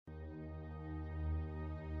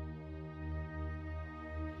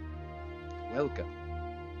Welcome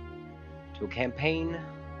to a campaign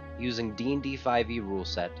using D&D 5e rule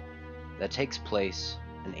set that takes place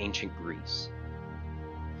in ancient Greece.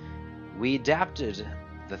 We adapted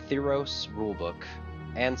the Theros rulebook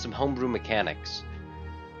and some homebrew mechanics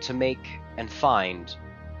to make and find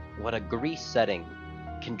what a Greece setting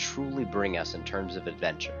can truly bring us in terms of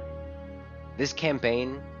adventure. This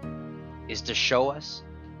campaign is to show us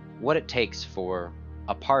what it takes for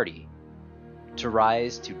a party to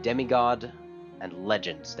rise to demigod and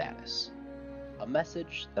legend status. A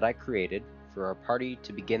message that I created for our party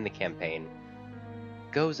to begin the campaign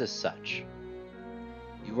goes as such.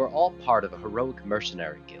 You are all part of a heroic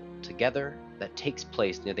mercenary guild together that takes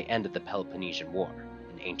place near the end of the Peloponnesian War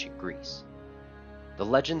in ancient Greece. The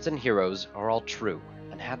legends and heroes are all true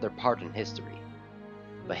and had their part in history.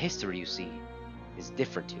 But history, you see, is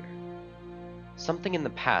different here. Something in the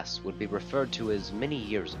past would be referred to as many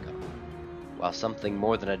years ago, while something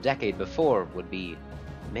more than a decade before would be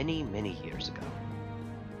many, many years ago.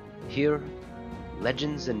 Here,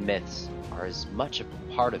 legends and myths are as much a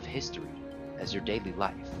part of history as your daily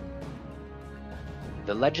life.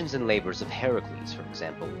 The legends and labors of Heracles, for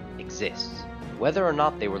example, exist, whether or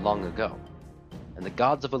not they were long ago, and the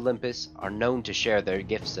gods of Olympus are known to share their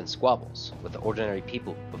gifts and squabbles with the ordinary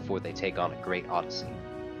people before they take on a great odyssey.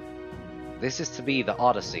 This is to be the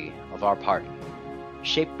odyssey of our party,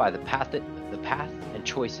 shaped by the path and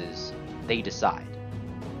choices they decide.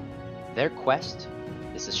 Their quest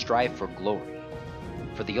is to strive for glory,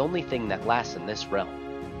 for the only thing that lasts in this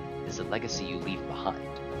realm is the legacy you leave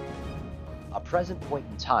behind. A present point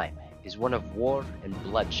in time is one of war and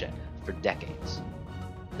bloodshed for decades.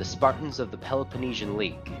 The Spartans of the Peloponnesian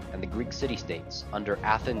League and the Greek city-states under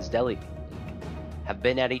Athens' Delian League have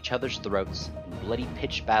been at each other's throats in bloody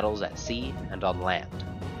pitched battles at sea and on land.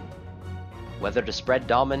 Whether to spread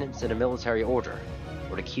dominance in a military order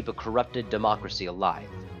or to keep a corrupted democracy alive,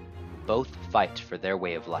 both fight for their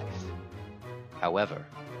way of life. However,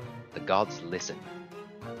 the gods listen.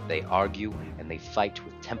 They argue and they fight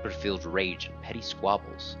with temper-filled rage and petty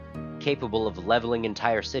squabbles, capable of leveling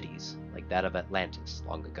entire cities like that of Atlantis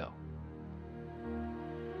long ago.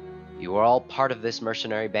 You are all part of this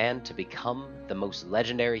mercenary band to become the most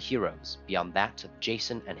legendary heroes beyond that of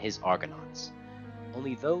Jason and his Argonauts.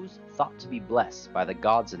 Only those thought to be blessed by the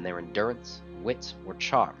gods in their endurance, wit, or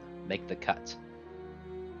charm make the cut.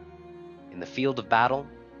 In the field of battle,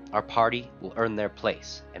 our party will earn their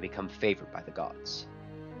place and become favored by the gods.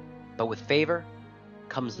 But with favor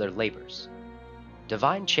comes their labors.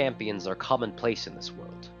 Divine champions are commonplace in this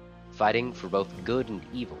world, fighting for both good and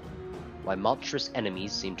evil, while monstrous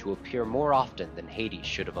enemies seem to appear more often than Hades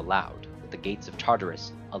should have allowed, with the gates of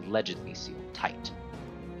Tartarus allegedly sealed tight.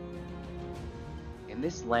 In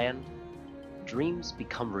this land, dreams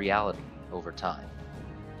become reality over time.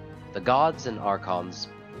 The gods and archons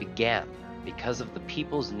began because of the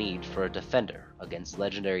people's need for a defender against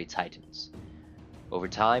legendary titans. Over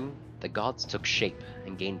time, the gods took shape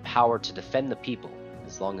and gained power to defend the people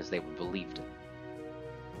as long as they were believed in.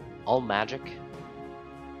 All magic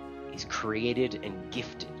is created and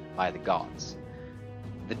gifted by the gods.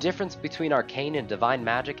 The difference between arcane and divine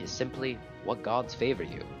magic is simply what gods favor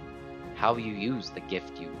you, how you use the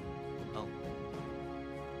gift you own.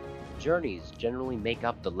 Journeys generally make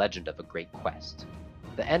up the legend of a great quest.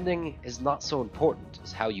 The ending is not so important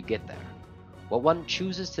as how you get there. What one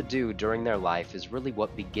chooses to do during their life is really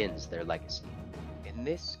what begins their legacy. In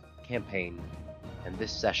this campaign and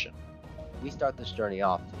this session, we start this journey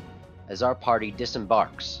off as our party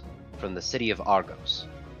disembarks from the city of Argos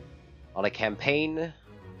on a campaign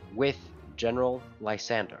with General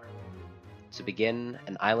Lysander to begin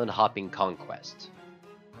an island-hopping conquest.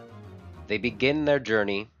 They begin their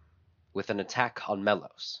journey with an attack on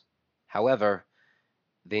Melos. However,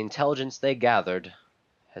 the intelligence they gathered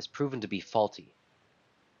has proven to be faulty.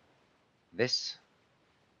 This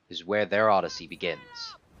is where their odyssey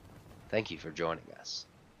begins. Thank you for joining us.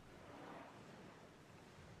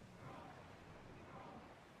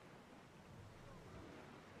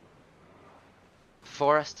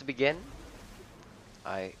 For us to begin,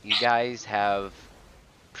 you guys have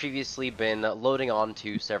previously been loading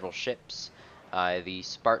onto several ships. The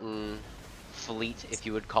Spartan fleet, if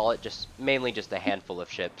you would call it, mainly just a handful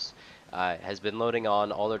of ships, has been loading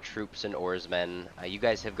on all their troops and oarsmen. You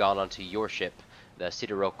guys have gone onto your ship, the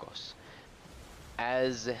Siderokos.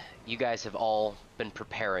 As you guys have all been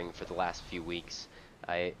preparing for the last few weeks,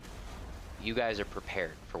 you guys are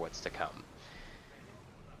prepared for what's to come.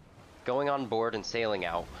 Going on board and sailing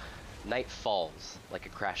out, night falls like a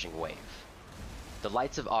crashing wave. The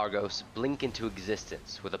lights of Argos blink into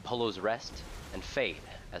existence with Apollo's rest and fade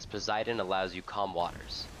as Poseidon allows you calm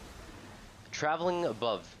waters. Traveling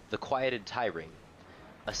above the quieted Ring,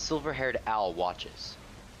 a silver-haired owl watches.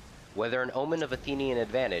 Whether an omen of Athenian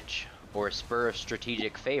advantage or a spur of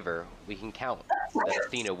strategic favor, we can count that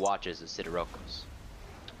Athena watches at Siderokos.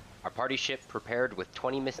 Our party ship prepared with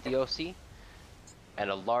 20 Mistiosi and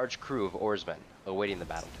a large crew of oarsmen awaiting the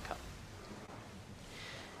battle to come.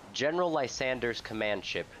 General Lysander's command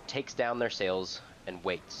ship takes down their sails and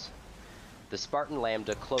waits. The Spartan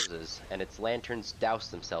Lambda closes and its lanterns douse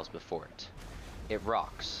themselves before it. It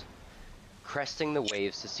rocks, cresting the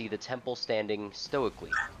waves to see the temple standing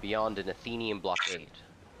stoically beyond an Athenian blockade.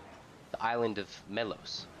 The island of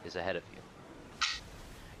Melos is ahead of you.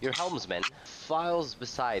 Your helmsman files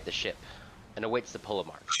beside the ship and awaits the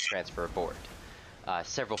Polemarch to transfer aboard.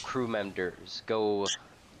 Several crew members go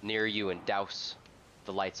near you and douse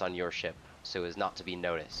the lights on your ship so as not to be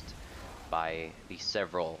noticed by the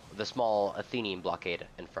small Athenian blockade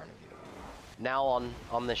in front of you. Now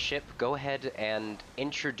on the ship, go ahead and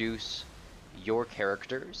introduce your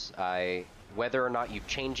characters. Whether or not you've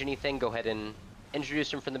changed anything, go ahead and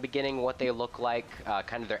introduce them from the beginning, what they look like,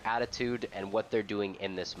 kind of their attitude, and what they're doing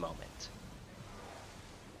in this moment.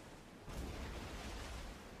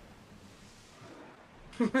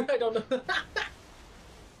 I don't know.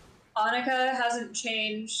 Annika hasn't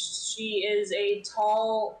changed. She is a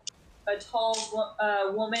tall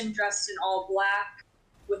woman dressed in all black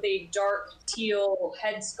with a dark teal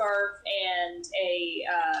headscarf and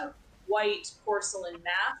a white porcelain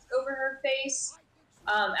mask over her face.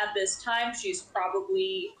 At this time, she's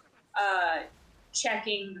probably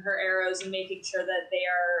checking her arrows and making sure that they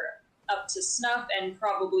are up to snuff, and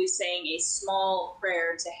probably saying a small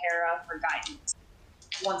prayer to Hera for guidance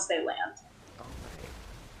once they land.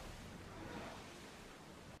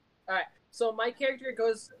 Alright, so my character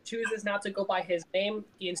chooses not to go by his name.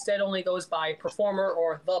 He instead only goes by performer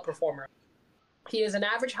or the performer. He is an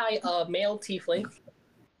average height male tiefling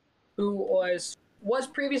who was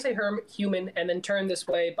previously human and then turned this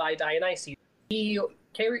way by Dionysus. He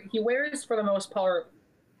wears, for the most part,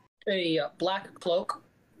 a black cloak,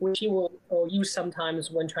 which he will use sometimes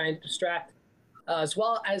when trying to distract. As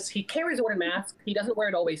well as he carries a wooden mask. He doesn't wear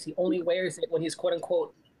it always. He only wears it when he's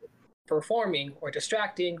quote-unquote performing or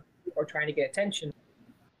distracting or trying to get attention.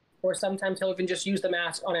 Or sometimes he'll even just use the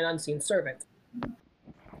mask on an unseen servant.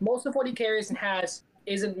 Most of what he carries and has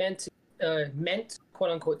isn't meant,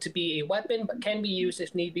 quote-unquote, to be a weapon, but can be used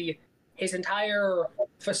if need be. His entire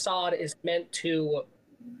facade is meant to...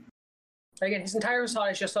 Again, his entire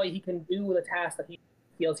facade is just so he can do the task that he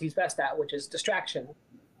feels he's best at, which is distraction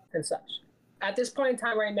and such. At this point in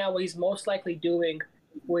time right now, what he's most likely doing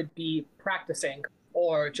would be practicing,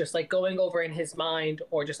 or just like going over in his mind,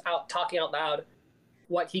 or just talking out loud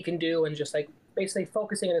what he can do, and just like basically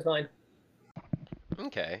focusing in his mind.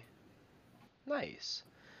 Okay. Or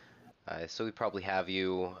so we probably have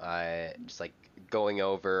you just like going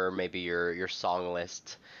over maybe your song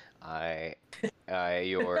list,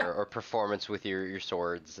 your performance with your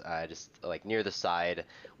swords, just like near the side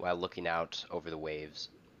while looking out over the waves.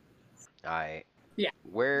 Yeah.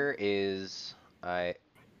 Where is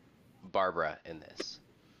Barbara in this?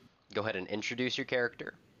 Go ahead and introduce your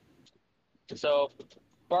character. So,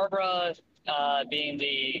 Barbara, being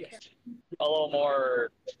a little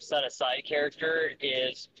more set-aside character,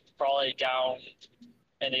 is probably down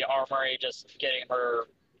in the armory just getting her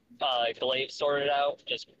glaive sorted out,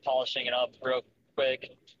 just polishing it up real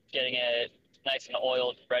quick, getting it nice and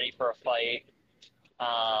oiled, ready for a fight.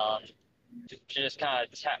 Just kind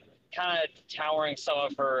of towering some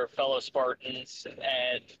of her fellow Spartans,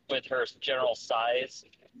 and with her general size.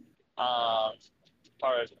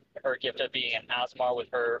 Part of her gift of being an Asmar with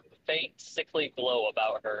her faint, sickly glow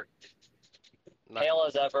about her. Nice. Pale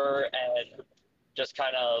as ever, and just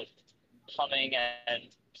kind of humming, and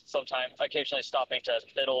sometimes occasionally stopping to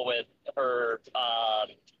fiddle with her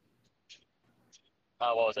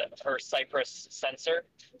her cypress censer.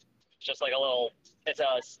 Just like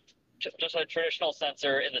just a traditional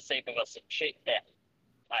censer in the shape of a shape. Yeah,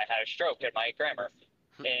 I had a stroke in my grammar.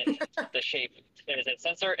 In the shape, it is a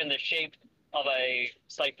censer in the shape of a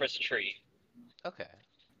cypress tree. Okay.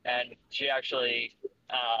 And she actually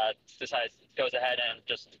goes ahead and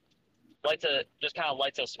just lights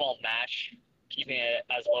a small match, keeping it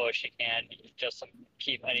as low as she can, just to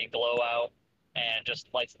keep any glow out, and just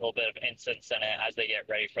lights a little bit of incense in it as they get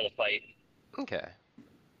ready for the fight. Okay.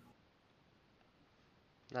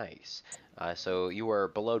 Nice. So you are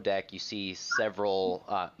below deck. You see several,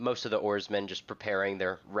 most of the oarsmen just preparing.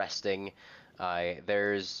 They're resting.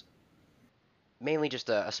 There's mainly just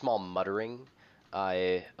a small muttering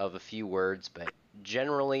of a few words, but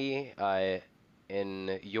generally in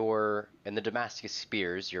the Damascus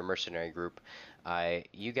Spears, your mercenary group,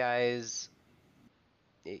 you guys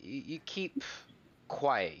you keep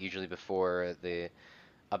quiet usually before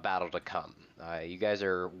a battle to come. You guys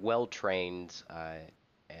are well trained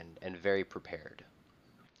and very prepared.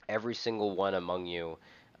 Every single one among you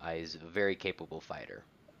is a very capable fighter.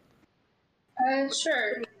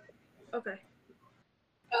 Sure. Okay.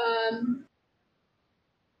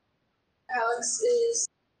 Alex is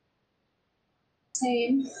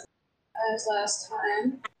same as last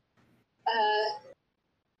time.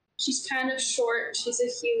 She's kind of short. She's a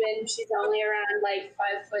human. She's only around like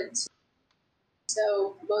 5 foot.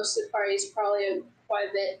 So most of the party is probably quite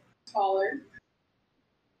a bit taller.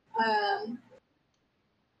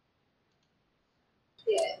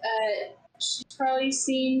 She's probably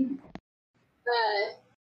seen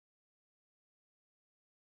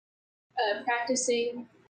practicing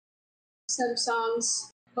some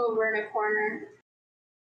songs over in a corner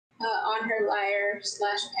on her lyre /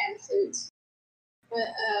 pan flute. But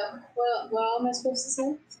what am I supposed to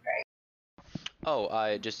say? Sorry.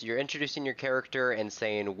 Oh, just you're introducing your character and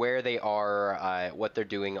saying where they are, what they're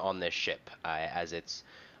doing on this ship, as it's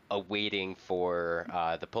awaiting for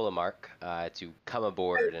the Polomark to come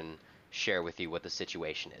aboard and share with you what the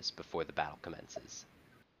situation is before the battle commences.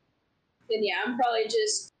 Then yeah, I'm probably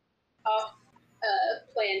just off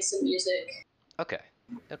playing some music. Okay.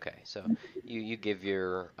 Okay, so you give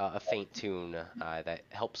your a faint tune that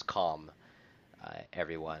helps calm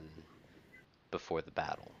everyone before the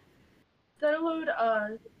battle.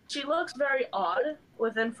 Thunderlord, she looks very odd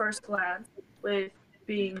within first glance, with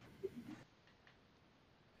being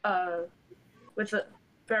with a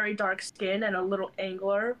very dark skin and a little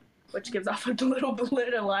angular, which gives off a little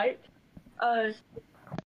glint of light.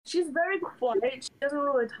 She's very quiet. She doesn't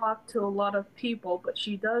really talk to a lot of people, but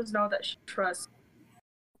she does know that she trusts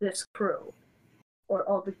this crew, or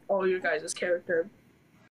all your guys' character.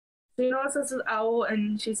 She notices this owl,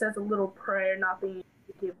 and she says a little prayer, not being able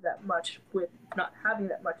to give that much with not having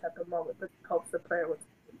that much at the moment, but helps the prayer with.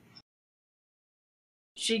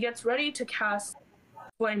 She gets ready to cast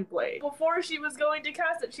Flame Blade. Before she was going to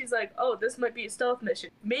cast it, she's like, "Oh, this might be a stealth mission.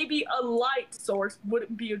 Maybe a light source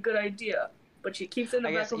wouldn't be a good idea." But she keeps it in the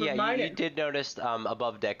back of her mind. You did notice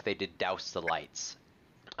above deck they did douse the lights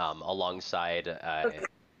alongside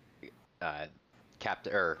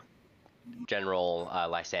Captain General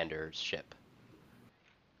Lysander's ship.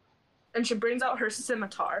 And she brings out her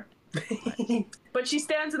scimitar. But she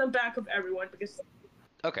stands in the back of everyone because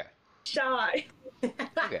Okay. Shy.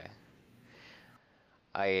 Okay.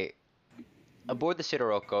 Aboard the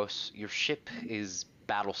Sidorokos, your ship is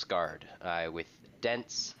battle scarred, with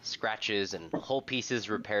dents, scratches, and hull pieces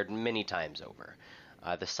repaired many times over.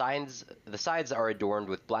 The sides are adorned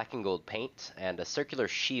with black and gold paint, and a circular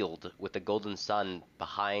shield with the golden sun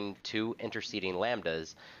behind two interceding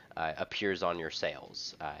lambdas appears on your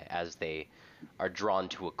sails as they are drawn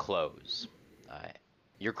to a close.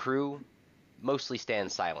 Your crew mostly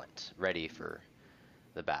stands silent, ready for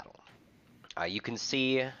the battle. You can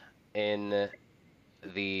see to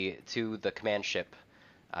the command ship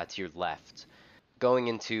to your left, going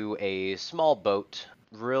into a small boat,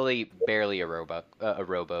 really barely a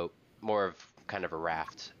rowboat, more of kind of a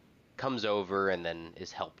raft, comes over and then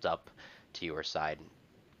is helped up to your side.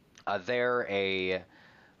 They're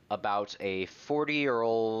about a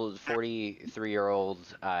 43-year-old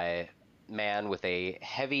man with a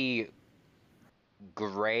heavy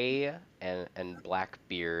gray and black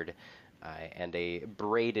beard and a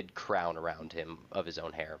braided crown around him of his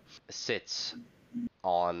own hair, sits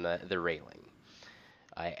on the railing.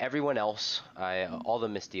 Everyone else, all the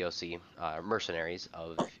Mistiosi mercenaries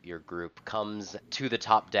of your group, comes to the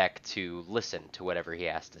top deck to listen to whatever he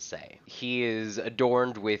has to say. He is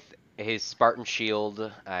adorned with his Spartan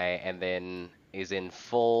shield and then is in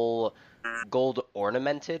full gold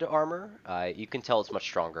ornamented armor. You can tell it's much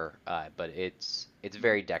stronger, but it's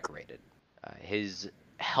very decorated. His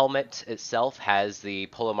helmet itself has the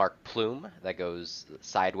Polomark plume that goes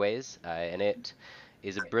sideways, and it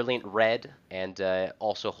is a brilliant red and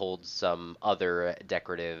also holds some other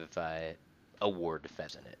decorative award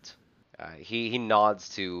fez in it. He nods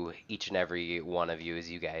to each and every one of you as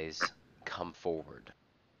you guys come forward.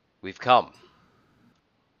 We've come.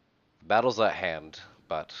 The battle's at hand,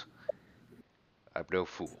 but I'm no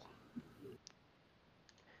fool.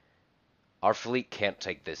 Our fleet can't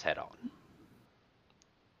take this head on.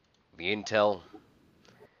 The intel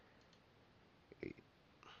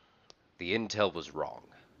was wrong.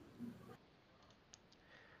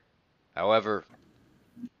 However,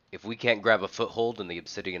 if we can't grab a foothold in the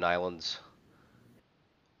Obsidian Islands,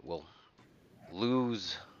 we'll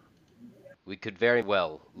lose we could very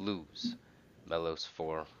well lose Melos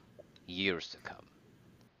for years to come.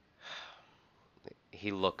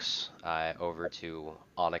 He looks over to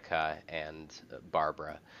Annika and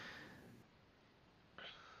Barbara.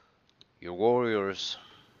 Your warriors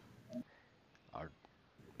are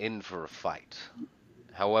in for a fight.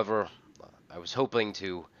 However, I was hoping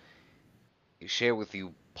to share with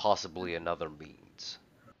you possibly another means.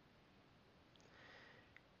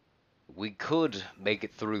 We could make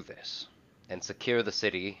it through this and secure the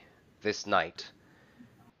city this night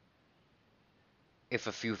if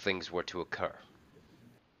a few things were to occur.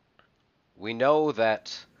 We know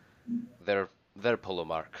that their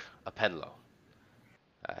Polomark, Apenlo,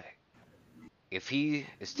 if he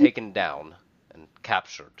is taken down and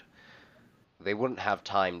captured, they wouldn't have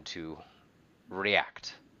time to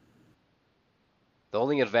react. The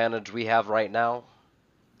only advantage we have right now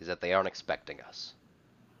is that they aren't expecting us.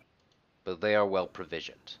 But they are well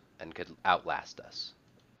provisioned and could outlast us.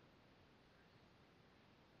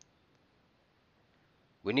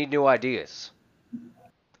 We need new ideas.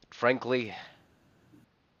 Frankly,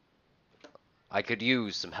 I could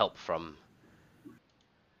use some help from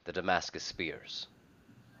the Damascus spears.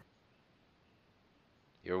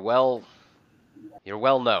 You're well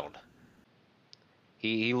known.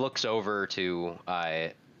 He looks over to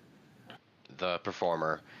the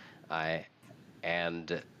performer,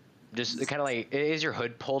 and just kind of like, is your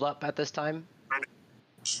hood pulled up at this time?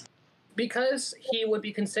 Because he would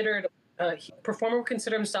be considered, performer would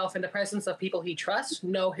consider himself in the presence of people he trusts.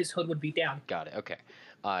 No, his hood would be down. Got it. Okay.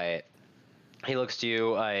 He looks to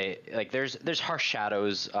you. Like there's harsh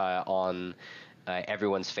shadows on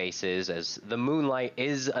everyone's faces, as the moonlight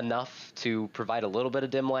is enough to provide a little bit of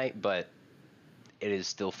dim light, but it is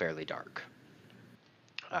still fairly dark.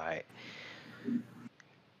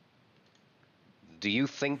 Do you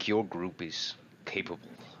think your group is capable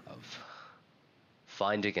of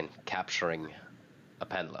finding and capturing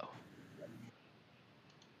Apenlo?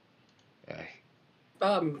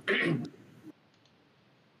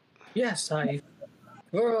 Yes, I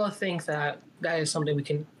very well think that is something we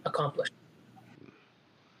can accomplish.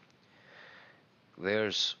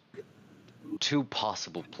 There's two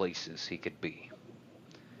possible places he could be.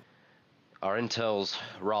 Our intel's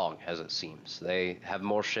wrong, as it seems. They have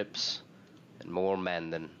more ships and more men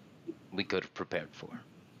than we could have prepared for.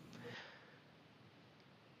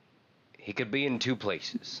 He could be in two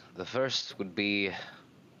places. The first would be,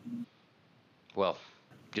 well,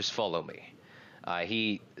 just follow me.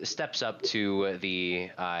 He steps up to the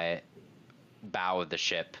bow of the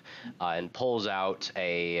ship and pulls out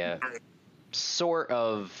a sort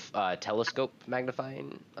of telescope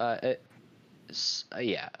magnifying, a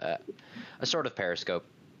sort of periscope,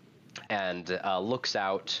 and looks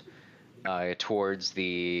out towards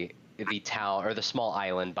the town, or the small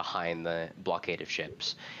island behind the blockade of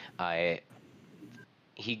ships.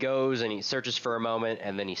 He goes and he searches for a moment,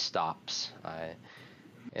 and then he stops,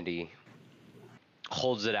 and he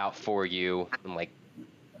holds it out for you, and like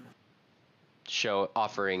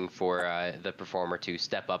offering for the performer to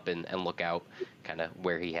step up and look out, kind of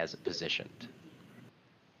where he has it positioned.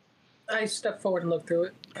 I step forward and look through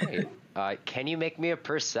it. Hey, can you make me a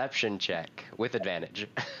perception check with advantage?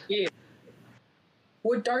 Yeah.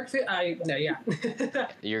 Would dark fit? No, yeah.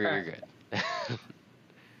 You're good.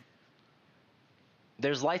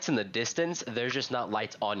 There's lights in the distance. There's just not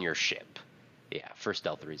lights on your ship. Yeah, for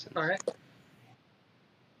stealth reasons. All right.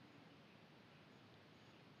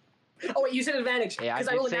 Oh wait, you said advantage. Yeah, I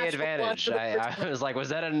did say advantage. I was like, was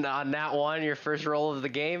that a nat one, your first roll of the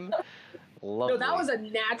game? Lovely. No, that was a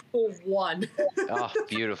natural 1. Oh,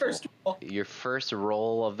 beautiful. Your first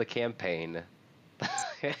roll of the campaign.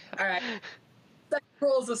 All right. Second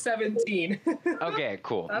roll is a 17. Okay,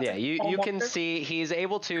 cool. Yeah, you can see he's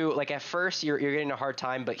able to, like, at first you're getting a hard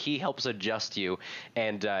time, but he helps adjust you,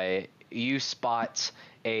 and you spot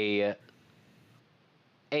a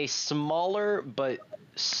smaller but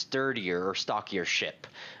sturdier or stockier ship,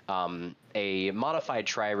 a modified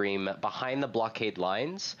trireme behind the blockade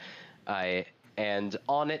lines, and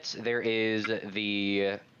on it there is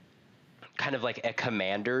the kind of like a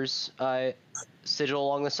commander's sigil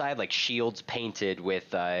along the side, like shields painted with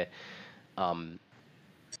kind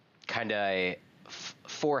of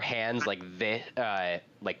 4 hands like this,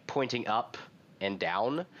 like pointing up and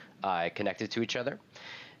down, connected to each other,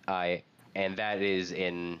 and that is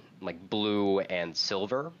in like blue and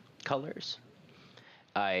silver colors.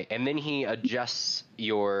 And then he adjusts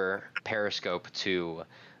your periscope to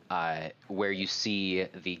where you see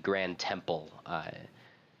the Grand Temple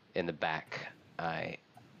in the back,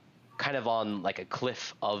 kind of on like a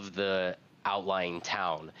cliff of the outlying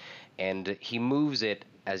town. And he moves it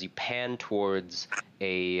as you pan towards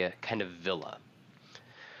a kind of villa.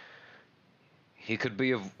 He could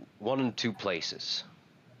be of one of two places.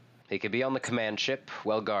 He could be on the command ship,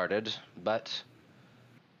 well guarded, but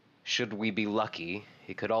should we be lucky,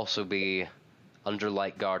 he could also be under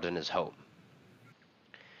light guard in his home.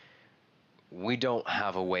 We don't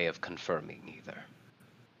have a way of confirming either.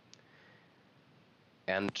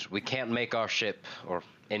 And we can't make our ship, or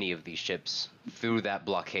any of these ships, through that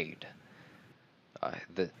blockade.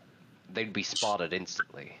 They'd be spotted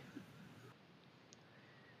instantly.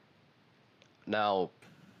 Now,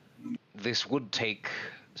 this would take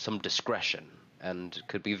some discretion, and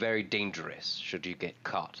could be very dangerous should you get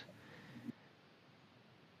caught.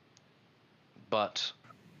 But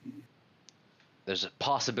there's a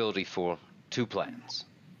possibility for two plans.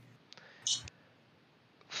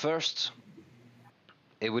 First,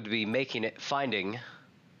 it would be finding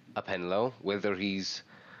a Penlow, whether he's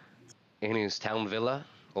in his town villa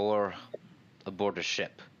or aboard a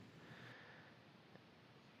ship.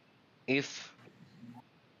 If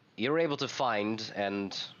you're able to find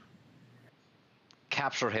and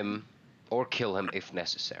capture him or kill him if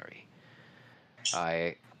necessary,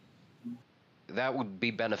 that would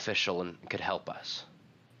be beneficial and could help us.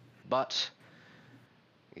 But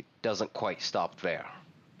it doesn't quite stop there.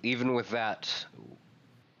 Even with that,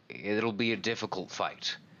 it'll be a difficult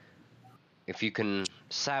fight. If you can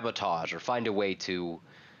sabotage or find a way to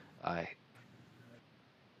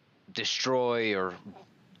destroy or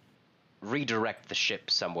redirect the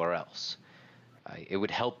ship somewhere else, it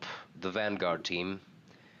would help the Vanguard team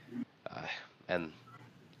and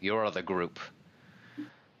your other group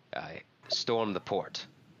storm the port.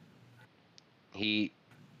 He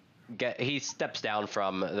steps down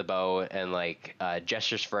from the boat and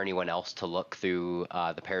gestures for anyone else to look through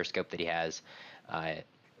the periscope that he has,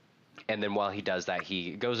 and then while he does that,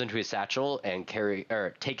 he goes into his satchel and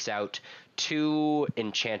takes out 2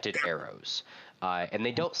 enchanted arrows, and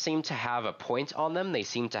they don't seem to have a point on them. They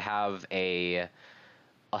seem to have a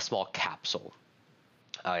small capsule,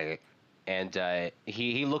 and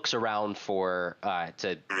he looks around for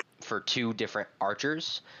 2 different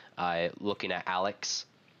archers, looking at Alex,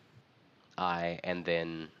 and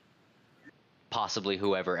then possibly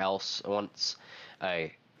whoever else wants.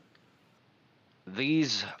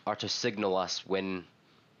 These are to signal us when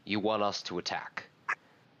you want us to attack.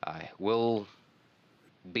 We'll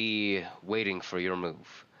be waiting for your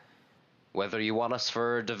move. Whether you want us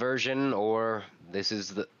for diversion or this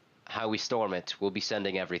is how we storm it, we'll be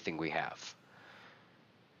sending everything we have.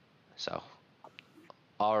 So,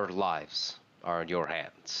 our lives are in your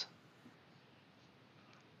hands.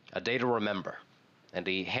 A day to remember. And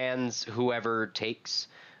he hands whoever takes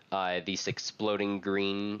this exploding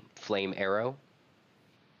green flame arrow.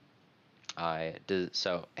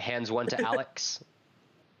 So, hands one to Alex.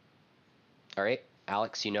 Alright,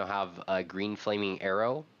 Alex, you now have a green flaming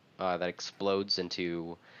arrow that explodes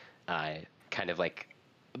into kind of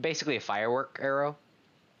basically a firework arrow.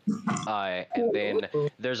 And then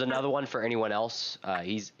there's another one for anyone else.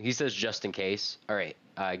 He says just in case. Alright,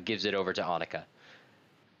 gives it over to Annika.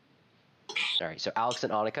 Alright, so Alex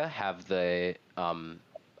and Annika have the,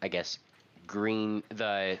 I guess,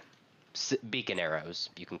 the beacon arrows,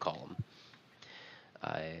 you can call them.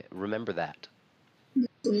 Remember that.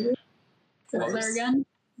 Flare gun?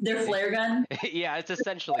 Their flare gun? Yeah, it's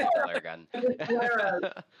essentially a flare gun.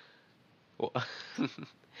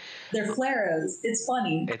 They're flaros. It's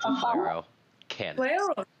funny. It's a flaro.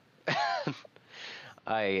 Flaro.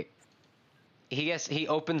 He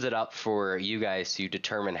opens it up for you guys to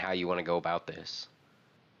determine how you want to go about this.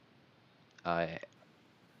 And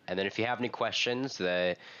then if you have any questions,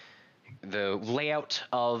 the layout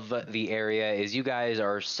of the area is you guys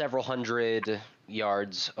are several hundred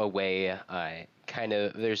yards away.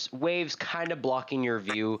 There's waves kind of blocking your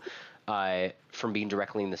view from being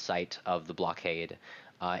directly in the site of the blockade.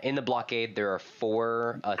 In the blockade, there are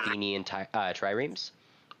 4 Athenian triremes,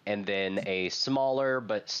 and then a smaller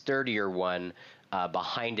but sturdier one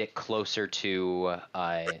behind it closer to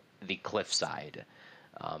the cliffside,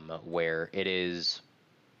 where it is,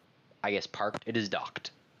 I guess, parked. It is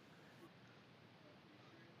docked.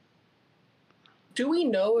 Do we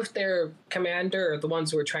know if their commander, or the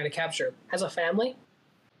ones who we're trying to capture, has a family?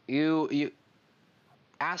 You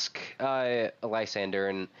ask Lysander,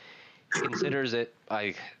 and he considers it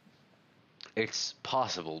it's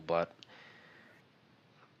possible, but...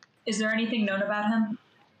 Is there anything known about him?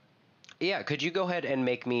 Yeah, could you go ahead and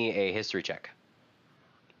make me a history check?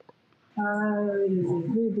 Oh.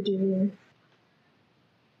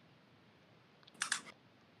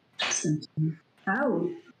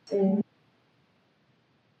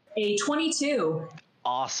 A 22.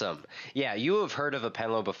 Awesome. Yeah, you have heard of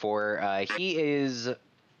Apenlo before. He is.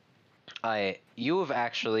 You have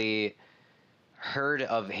actually heard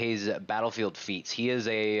of his battlefield feats. He is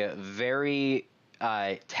a very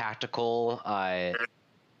tactical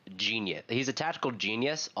genius. He's a tactical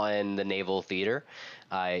genius in the naval theater.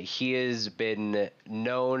 He has been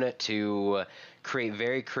known to create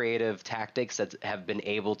very creative tactics that have been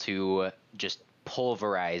able to just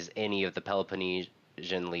pulverize any of the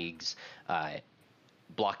Peloponnesian League's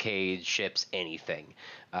blockade ships, anything.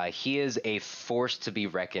 He is a force to be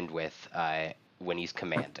reckoned with when he's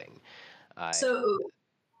commanding.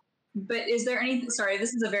 But is there anything? Sorry,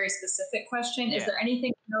 this is a very specific question. Yeah. Is there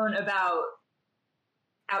anything known about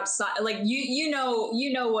outside? Like you know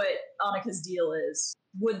what Annika's deal is.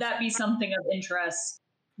 Would that be something of interest?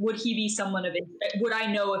 Would he be someone of interest? Would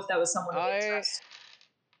I know if that was someone of interest?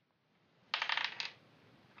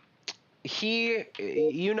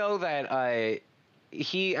 You know that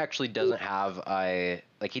he actually doesn't have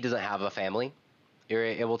he doesn't have a family. You're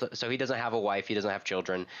able to, so he doesn't have a wife. He doesn't have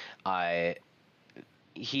children.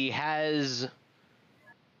 He has,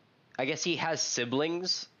 I guess he has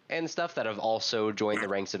siblings and stuff that have also joined the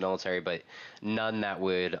ranks of military, but none that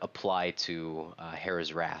would apply to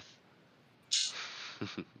Hera's Wrath.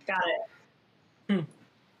 Got it.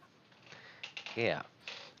 Yeah.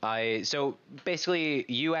 So basically,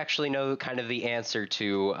 you actually know kind of the answer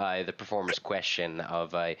to the performer's question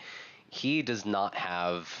of he does not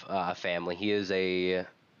have a family. He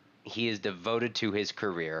is devoted to his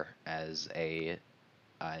career as a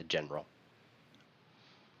general.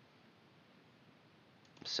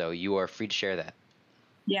 So you are free to share that.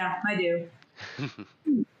 Yeah, I do.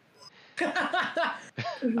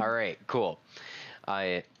 All right, cool.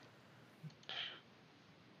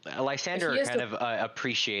 Lysander kind of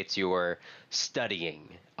appreciates your studying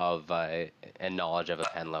of and knowledge of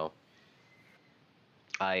Apenlo.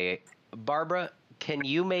 Barbara, can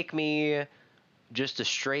you make me just a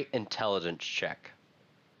straight intelligence check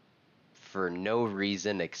for no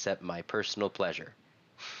reason except my personal pleasure?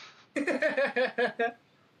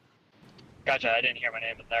 Gotcha, I didn't hear my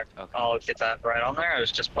name in there. Okay. I'll get that right on there. I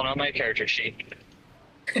was just putting on my character sheet.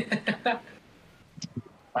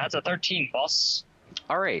 That's a 13, boss.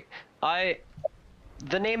 All right.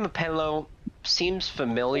 The name Apenlo seems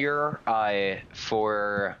familiar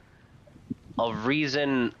for a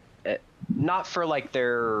reason, not for like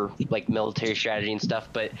their like military strategy and stuff,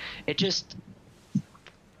 but it just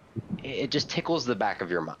tickles the back of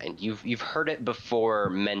your mind. You've heard it before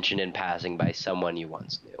mentioned in passing by someone you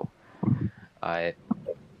once knew.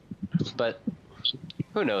 But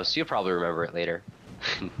who knows? You'll probably remember it later.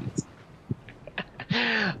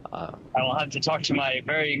 I will have to talk to my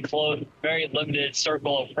very close, very limited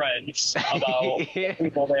circle of friends about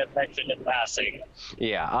people they have mentioned in passing.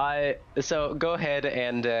 Yeah. So go ahead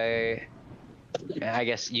and I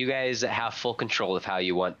guess you guys have full control of how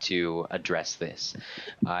you want to address this.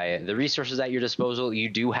 The resources at your disposal, you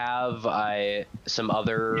do have some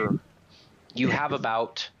other. You have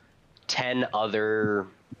about 10 other,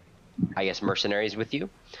 I guess, mercenaries with you.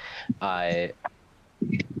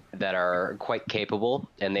 That are quite capable,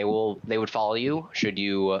 and they would follow you should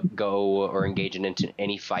you go or engage into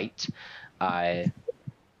any fight. And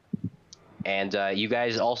you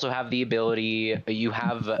guys also have the ability. You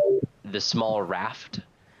have the small raft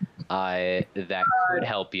that could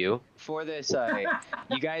help you for this.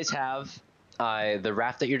 You guys have the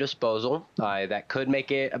raft at your disposal that could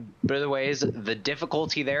make it a bit of ways. The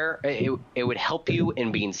difficulty there, it would help you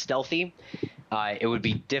in being stealthy. It would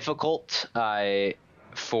be difficult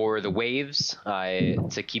for the waves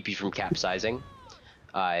to keep you from capsizing.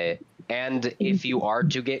 And if you are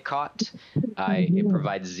to get caught, it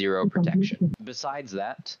provides 0 protection. Besides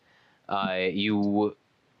that, you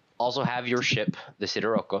also have your ship, the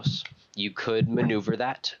Siderokos. You could maneuver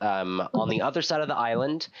that. On the other side of the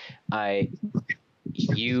island,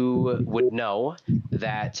 you would know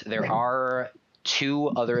that there are 2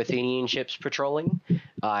 other Athenian ships patrolling.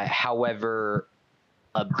 However,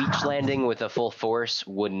 a beach landing with a full force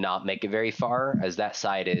would not make it very far, as that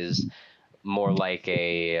side is more like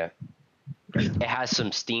it has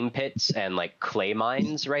some steam pits and like clay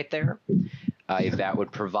mines right there. That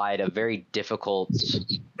would provide a very difficult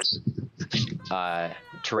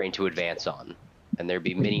terrain to advance on, and there'd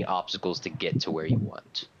be many obstacles to get to where you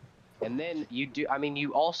want. And then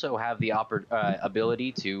you also have the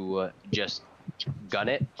ability to just gun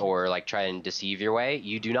it or like try and deceive your way.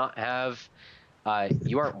 You do not have.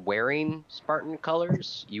 You aren't wearing Spartan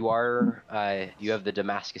colors. You have the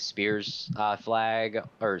Damascus spears flag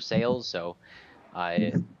or sails. So,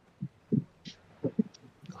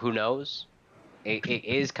 who knows? it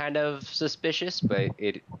is kind of suspicious, but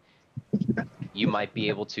you might be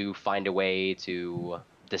able to find a way to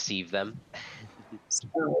deceive them.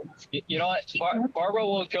 You know what? Barbara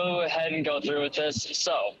will go ahead and go through with this.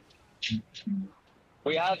 So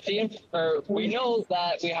we have we know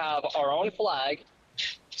that we have our own flag,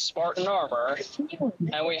 Spartan armor,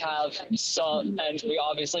 and we have and we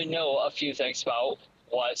obviously know a few things about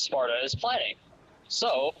what Sparta is planning.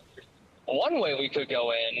 So one way we could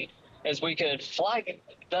go in is we could flag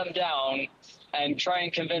them down and try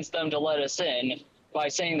and convince them to let us in by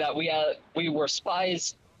saying that we were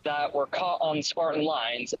spies that were caught on Spartan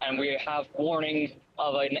lines and we have warning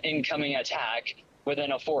of an incoming attack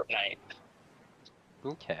within a fortnight.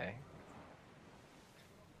 Okay.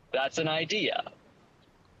 That's an idea.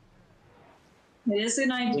 It is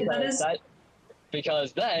an idea.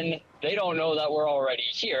 Because then they don't know that we're already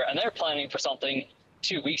here and they're planning for something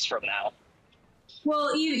 2 weeks from now. Well,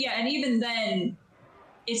 and even then,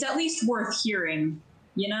 it's at least worth hearing,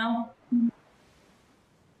 you know?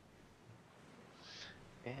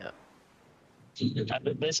 Yeah.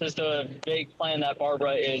 This is the big plan that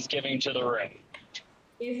Barbara is giving to the room.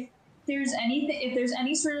 If there's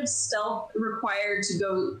any sort of stealth required to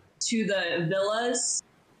go to the villas,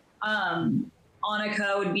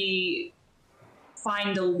 Annika would be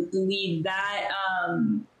fine to lead that,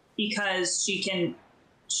 because she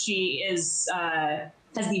has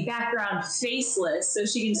the background faceless, so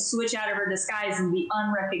she can switch out of her disguise and be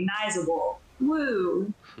unrecognizable.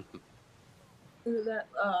 Woo! That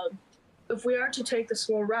if we are to take the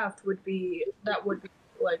slow raft, would be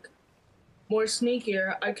like more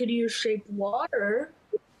sneakier. I could use shaped water,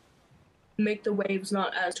 make the waves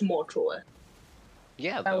not as tumultuous.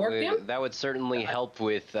 Yeah, that would certainly help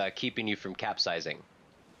with keeping you from capsizing.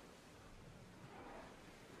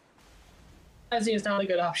 I think it's not a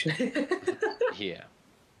good option. Yeah.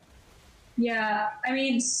 Yeah, I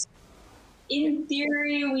mean, in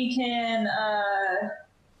theory, we can.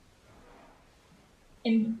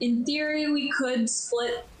 In theory, we could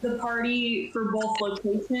split the party for both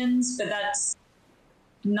locations, but that's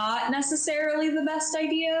not necessarily the best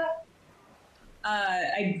idea.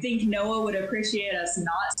 I think Noah would appreciate us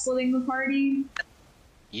not splitting the party.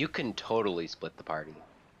 You can totally split the party.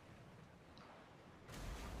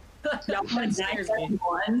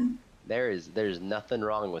 There's nothing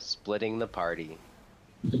wrong with splitting the party.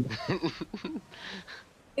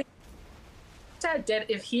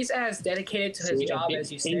 If he's as dedicated to his job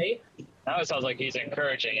as you say, now it sounds like he's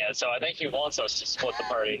encouraging it. So I think he wants us to split the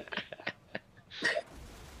party.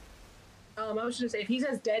 I was just gonna say, if he's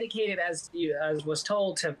as dedicated as was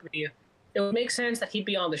told to be, it would make sense that he'd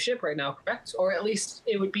be on the ship right now, correct? Or at least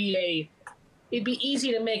it'd be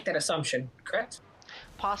easy to make that assumption, correct?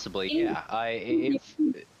 Possibly, yeah. He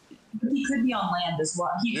could be on land as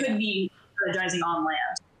well. He could be strategizing on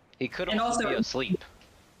land. He could also be asleep.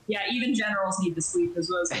 Yeah, even generals need to sleep, as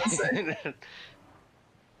well as say.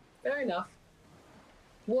 Fair enough.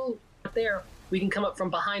 Well, there we can come up from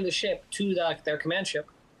behind the ship to their command ship.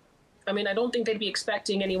 I mean, I don't think they'd be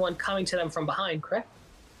expecting anyone coming to them from behind, correct?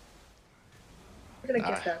 We're gonna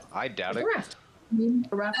get that. I doubt it. Do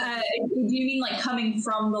you mean like coming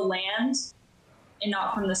from the land and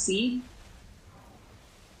not from the sea?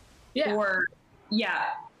 Yeah. Or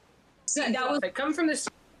See, that was come from the sea,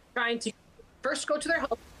 trying to first go to their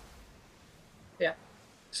home. Yeah.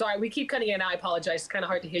 Sorry, we keep cutting in. I apologize. It's kind of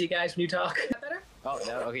hard to hear you guys when you talk. Is that better? Oh,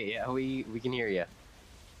 no, okay, yeah, we can hear you.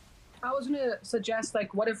 I was going to suggest,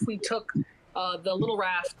 like, what if we took the little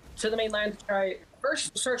raft to the mainland to try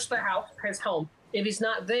first search their house, his home. If he's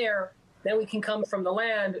not there, then we can come from the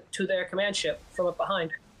land to their command ship from up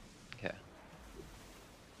behind. Okay.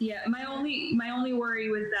 Yeah, my only worry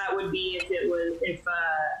with that would be if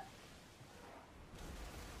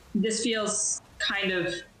this feels kind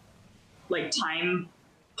of like time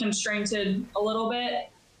constrained a little bit.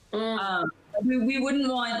 We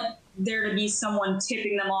wouldn't want there to be someone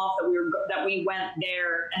tipping them off that we went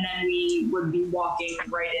there, and then we would be walking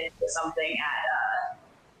right into something at.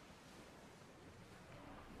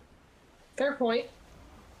 Fair point.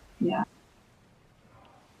 Yeah.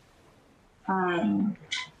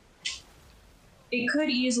 It could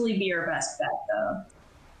easily be our best bet, though.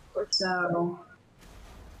 So.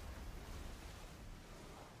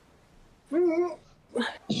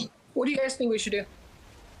 What do you guys think we should do?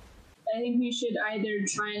 I think we should either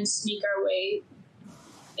try and sneak our way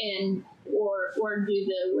in or do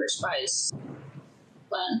the We're Spies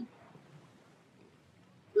plan.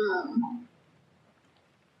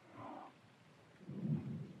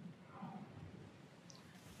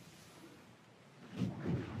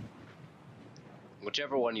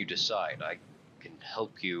 Whichever one you decide, I can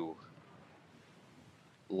help you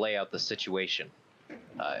lay out the situation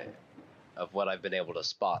of what I've been able to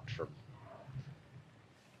spot from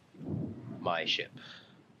my ship.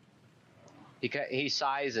 He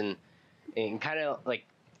sighs and kind of like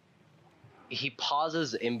he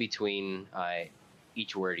pauses in between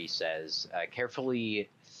each word he says, carefully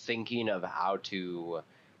thinking of how to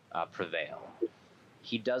prevail.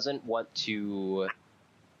 He doesn't want to.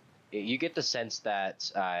 You get the sense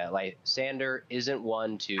that Lysander isn't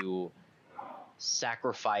one to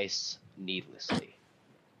sacrifice needlessly,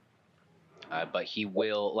 but he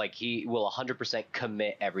will 100%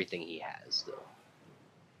 commit everything he has still.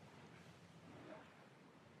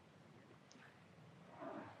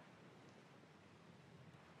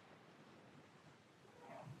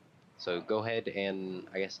 So go ahead and,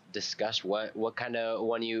 I guess, discuss what kind of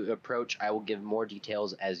one you approach. I will give more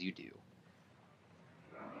details as you do.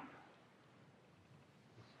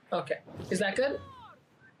 Okay. Is that good?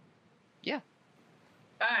 Yeah.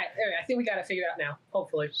 All right. Anyway, I think we got to figure it out now.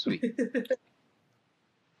 Hopefully. Sweet.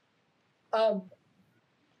 I'm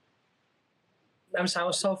sorry, I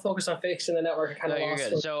was so focused on fixing the network, I kind of No, you're lost.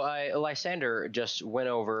 good. So Lysander just went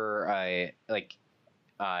over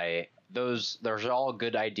those are all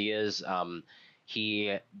good ideas.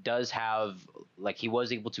 He does have he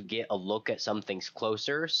was able to get a look at some things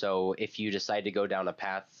closer. So if you decide to go down a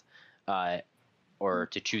path or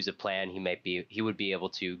to choose a plan, he would be able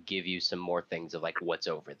to give you some more things of what's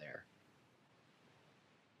over there.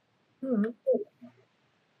 Mm-hmm.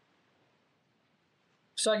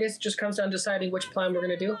 So I guess it just comes down to deciding which plan we're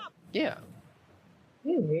going to do? Yeah.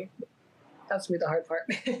 Mm-hmm. That's me the hard part.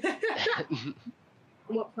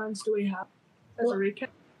 What plans do we have as a recap?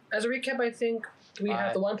 As a recap, I think we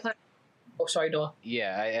have the one plan. Oh, sorry, Noah.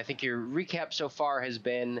 Yeah, I think your recap so far has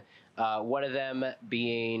been one of them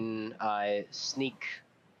being sneak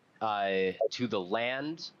to the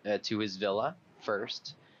land, to his villa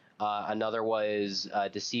first. Another was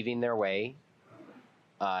deceiving their way,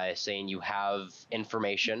 saying you have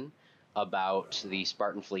information about the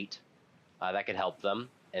Spartan fleet that could help them,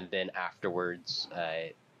 and then afterwards,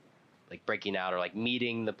 breaking out or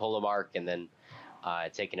meeting the Polomark and then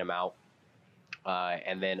taking him out.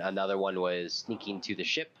 And then another one was sneaking to the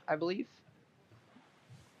ship, I believe.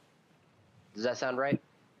 Does that sound right?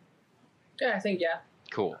 Yeah, I think, yeah.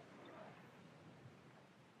 Cool.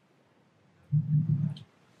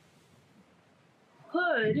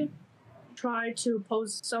 Could try to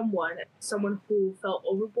pose someone who fell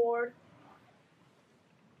overboard,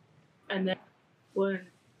 and then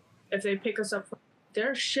if they pick us up from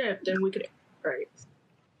their ship, then we could, right?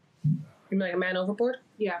 You mean like a man overboard?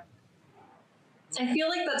 Yeah. I feel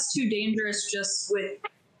like that's too dangerous just with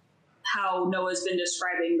how Noah's been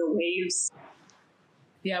describing the waves.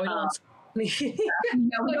 Yeah, we don't want.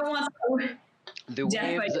 No, we don't want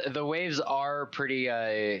The waves are pretty.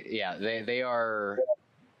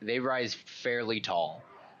 They rise fairly tall.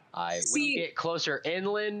 When you get closer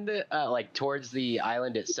inland, towards the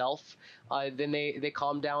island itself, then they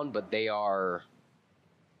calm down, but they are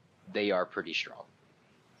pretty strong.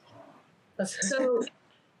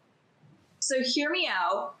 So hear me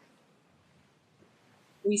out.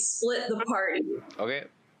 We split the party. Okay.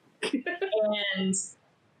 And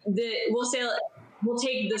we'll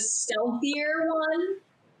take the stealthier one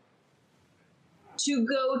to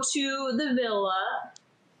go to the villa.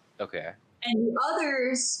 Okay. And the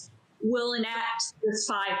others will enact the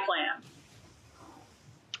spy plan.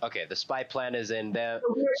 Okay, the spy plan is in them.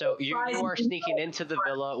 So you are sneaking into the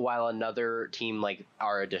villa while another team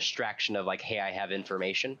are a distraction of hey, I have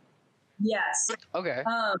information. Yes. Okay.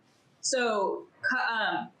 So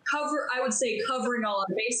I would say covering all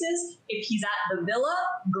our bases. If he's at the villa,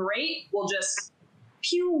 great. We'll just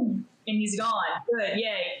pew and he's gone. Good,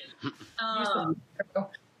 yay.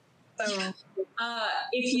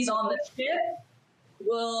 If he's on the ship,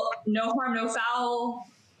 well, no harm, no foul.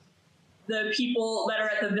 The people that are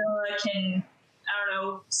at the villa can, I don't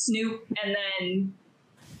know, snoop and then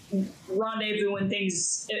rendezvous when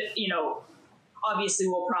things, obviously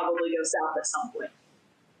will probably go south at some point.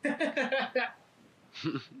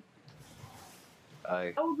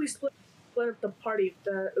 How would we split up the party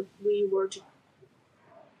if we were to?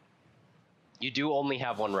 You do only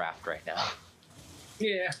have one raft right now.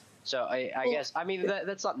 Yeah. So I guess,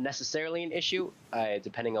 that's not necessarily an issue,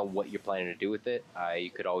 depending on what you're planning to do with it. You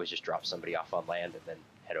could always just drop somebody off on land and then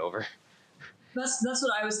head over. That's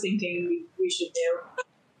what I was thinking we should do.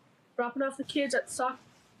 Dropping off the kids at soccer.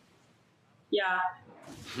 Yeah.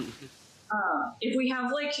 If we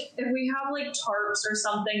have tarps or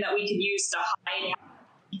something that we could use to hide how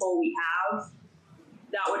many people we have,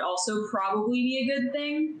 that would also probably be a good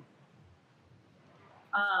thing.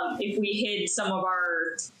 if we hid some of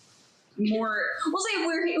our more, we'll say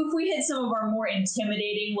if we hid some of our more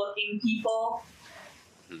intimidating looking people.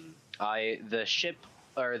 The ship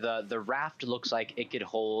or the raft looks like it could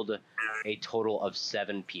hold a total of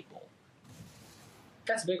 7 people.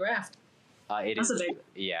 That's a big raft. It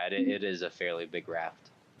is a fairly big raft.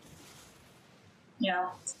 Yeah.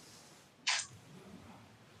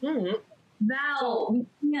 Mm-hmm. Val, we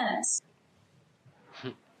can't.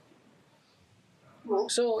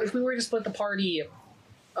 So if we were to split the party,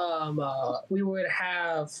 we would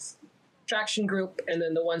have traction group and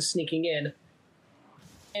then the one sneaking in,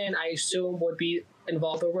 and I assume would be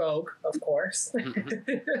involve a rogue, of course.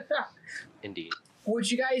 Indeed.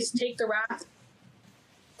 Would you guys take the raft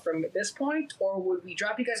from this point, or would we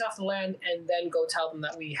drop you guys off the land and then go tell them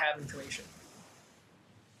that we have information?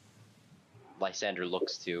 Lysander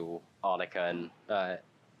looks to Annika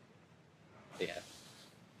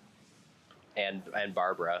and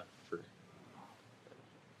Barbara for.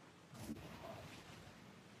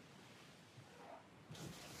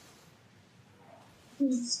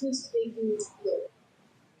 Who's taking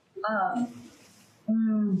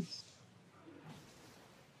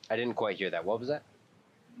I didn't quite hear that. What was that?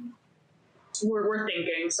 We're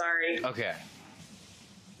thinking. Sorry. Okay.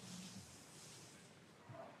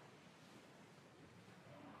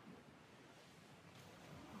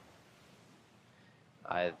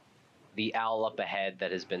 The owl up ahead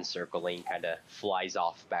that has been circling kind of flies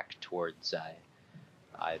off back towards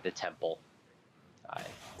the temple,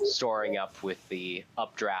 soaring up with the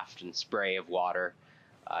updraft and spray of water.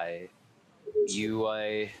 You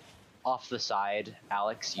off the side,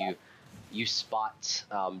 Alex, you spot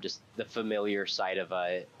just the familiar sight of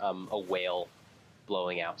a whale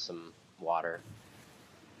blowing out some water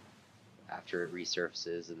after it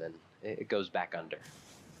resurfaces, and then it goes back under.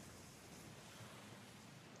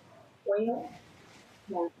 Whale?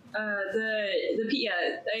 Yeah.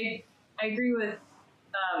 I agree with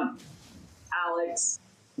Alex.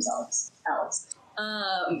 Who's Alex.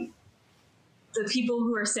 The people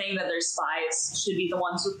who are saying that they're spies should be the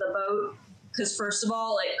ones with the boat, because first of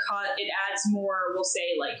all, it adds more. We'll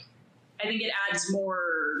say I think it adds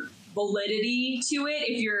more validity to it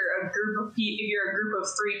if you're a group of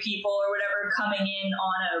 3 people or whatever coming in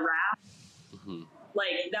on a raft. Mm-hmm.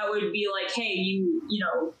 That would be hey, you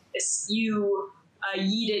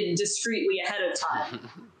yeeted discreetly ahead of time.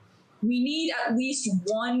 We need at least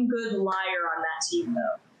one good liar on that team,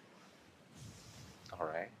 though. All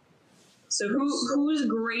right. So who's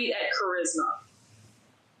great at charisma?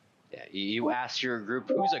 Yeah, you ask your group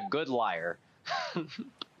who's a good liar.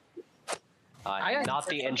 Not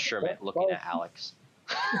the instrument. Looking at Alex.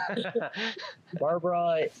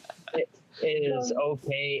 Barbara is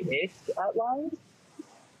okay-ish at lying.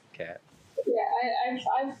 Okay. Yeah,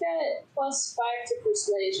 I've got +5 to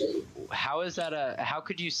persuasion. How is that how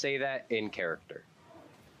could you say that in character?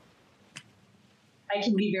 I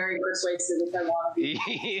can be very persuasive if I want to be.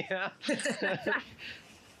 Yeah.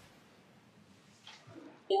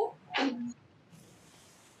 Yeah.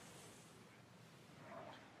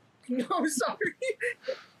 No, I'm sorry.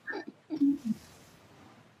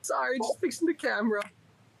 Sorry, just fixing the camera.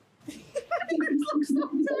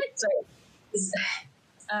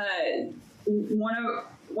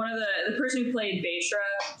 One of the person who played Baishra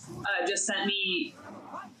just sent me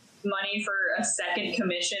money for a second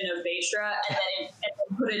commission of Baishra, and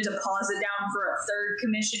then put a deposit down for a 3rd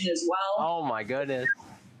commission as well. Oh my goodness.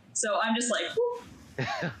 So I'm just like, whoop.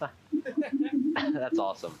 That's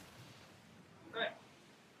awesome. All right.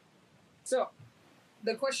 So,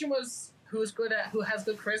 the question was who has good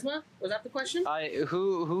charisma? Was that the question?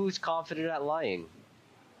 Who's confident at lying?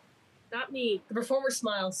 Not me. The performer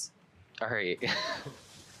smiles. All right.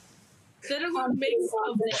 Citadel makes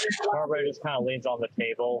something. Barbara just kind of leans on the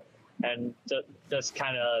table and just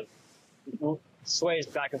kind of sways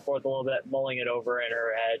back and forth a little bit, mulling it over in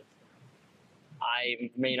her head. I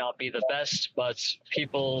may not be the best, but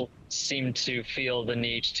people seem to feel the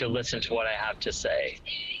need to listen to what I have to say.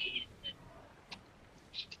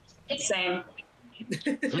 Same.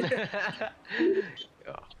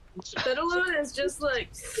 Citadel is just like...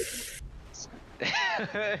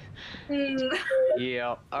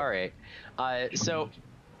 Yeah, alright. So,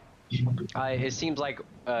 it seems like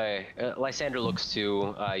Lysander looks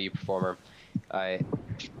to you, performer.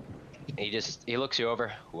 He looks you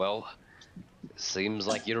over. Well, seems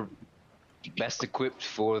like you're best equipped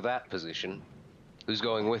for that position. Who's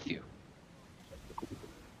going with you?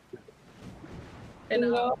 And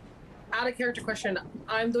out of character question,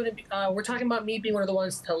 I'm going to be, we're talking about me being one of the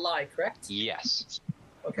ones to lie, correct? Yes.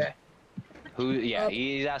 Okay. Who? Yeah,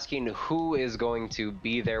 he's asking who is going to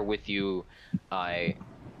be there with you. I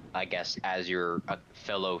guess as your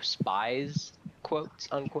fellow spies, quotes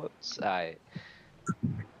unquotes.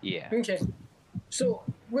 Yeah. Okay. So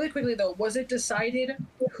really quickly though, was it decided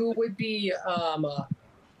who would be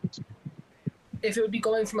if it would be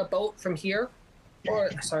going from a boat from here,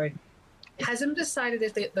 or sorry, has it decided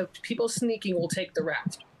if the people sneaking will take the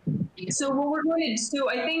raft? So what we're going to do,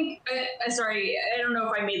 I think, sorry, I don't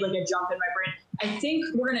know if I made like a jump in my brain. I think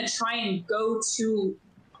we're going to try and go to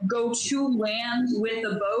land with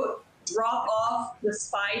the boat, drop off the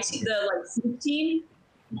sleep team,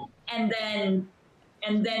 and then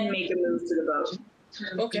make a move to the boat.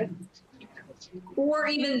 Okay. Or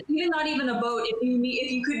even not even a boat. If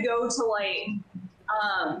you could go to like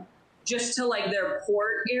just to like their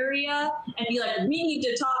port area and be like, we need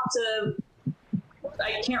to talk to.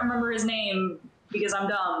 I can't remember his name because I'm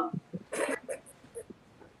dumb.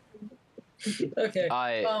 Okay.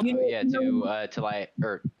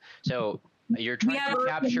 So you're trying to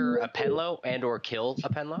capture a Penlo and or kill a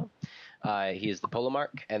Penlo. He is the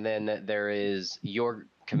Polomark, and then there is your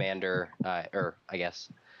commander, or I guess.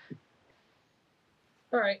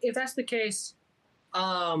 All right. If that's the case,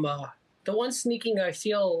 the one sneaking, I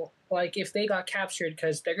feel like if they got captured,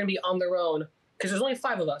 because they're gonna be on their own, because there's only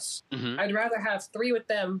 5 of us. Mm-hmm. I'd rather have 3 with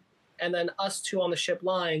them and then us 2 on the ship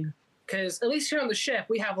lying, because at least here on the ship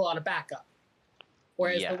we have a lot of backup.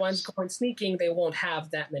 Whereas the ones going sneaking, they won't have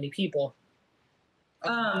that many people.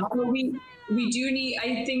 We do need.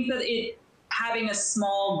 I think that having a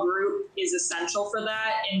small group is essential for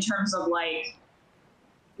that. In terms of like,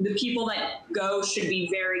 the people that go should be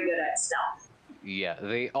very good at stealth. Yeah.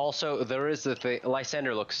 There is the thing.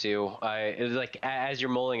 Lysander looks to you. It's like as you're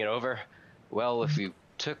mulling it over. Well, if you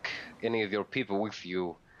took any of your people with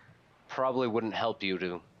you, probably wouldn't help you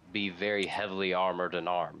to be very heavily armored and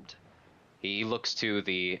armed. He looks to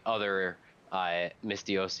the other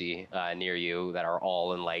Mistiosi near you that are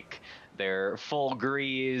all in like their full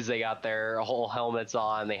greaves. They got their whole helmets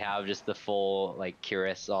on. They have just the full like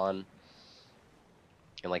cuirass on,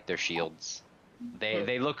 and like their shields.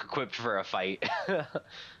 They look equipped for a fight,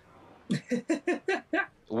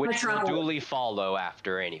 which will duly follow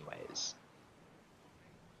after, anyways.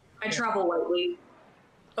 I travel lightly.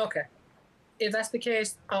 Okay. If that's the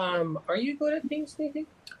case, are you good at being sneaking?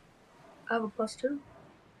 I have a +2.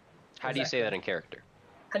 How do you say that in character?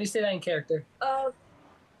 How do you say that in character?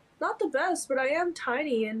 Not the best, but I am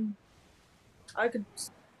tiny and I could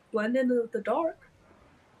blend into the dark.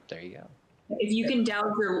 There you go. If you can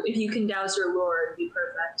douse your lure, it'd be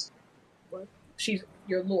perfect. What?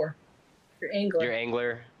 Your lure. Your angler. Your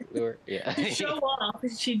angler lure, yeah. To show off,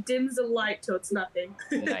 she dims the light till it's nothing.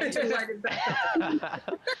 Nice. To light it back up.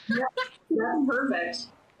 That's perfect.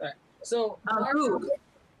 All right. So,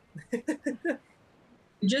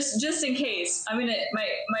 just in case, I'm gonna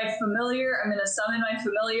summon my familiar, and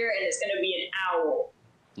it's gonna be an owl.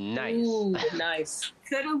 Nice. Ooh, nice.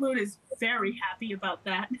 Fiddlemoon is very happy about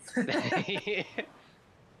that.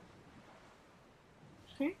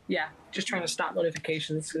 Yeah, just trying to stop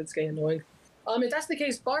notifications. It's getting annoying. If that's the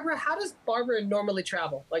case, Barbara, how does Barbara normally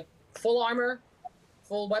travel? Like full armor,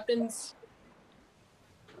 full weapons?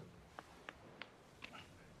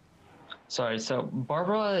 Sorry, so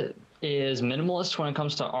Barbara is minimalist when it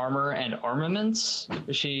comes to armor and armaments.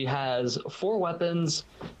 She has 4 weapons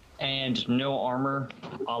and no armor,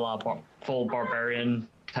 a la full barbarian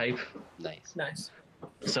type. Nice.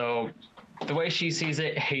 So the way she sees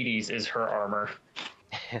it, Hades is her armor.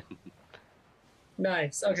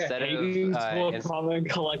 Nice. Okay. Hades will come and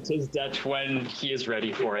collect his debt when he is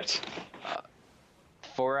ready for it.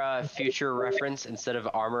 For future reference, instead of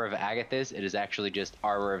armor of Agathis, it is actually just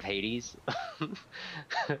armor of Hades.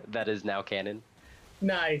 That is now canon.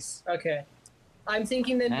 Nice. Okay. I'm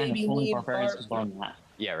thinking that maybe me and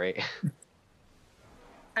Yeah, right.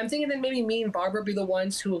 I'm thinking that maybe me and Barbara be the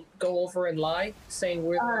ones who go over and lie, saying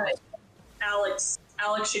we're. Alex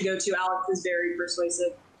should go too. Alex is very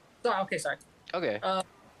persuasive. Oh, okay, sorry. Okay.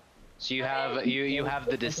 So you have you have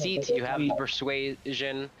the deceit, you have the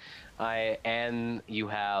persuasion, and you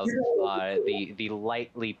have the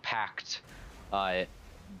lightly packed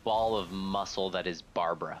ball of muscle that is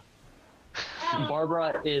Barbara.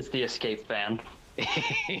 Barbara is the escape van.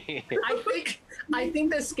 I think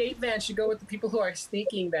the escape van should go with the people who are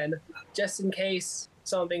sneaking then, just in case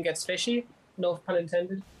something gets fishy. No pun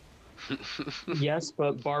intended. Yes,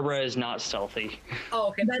 but Barbara is not stealthy. Oh,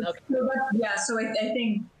 okay. So I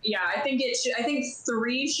think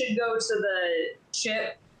 3 should go to the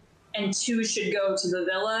ship and 2 should go to the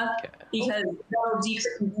villa, because that'll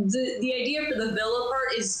the idea for the villa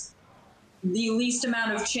part is the least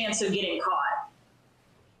amount of chance of getting caught.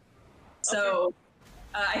 So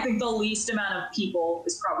I think the least amount of people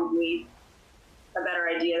is probably a better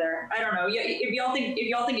idea there. I don't know. If y'all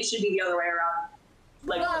think it should be the other way around,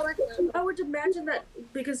 like I would imagine that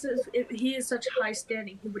because if he is such high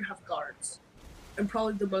standing, he would have guards, and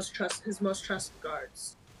probably his most trusted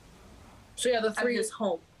guards. So yeah, the three at his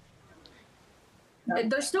home.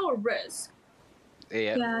 And there's still a risk.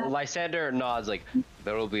 Yeah. Lysander nods like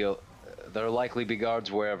there'll likely be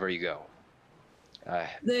guards wherever you go.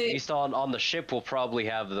 At least on the ship will probably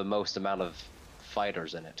have the most amount of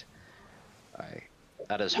fighters in it.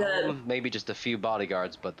 At his home, maybe just a few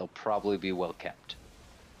bodyguards, but they'll probably be well kept.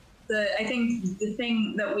 I think the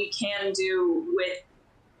thing that we can do with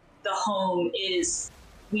the home is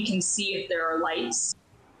we can see if there are lights.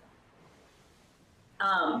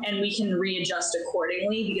 And we can readjust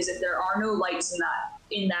accordingly, because if there are no lights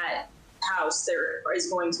in that house, there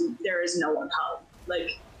is no one home.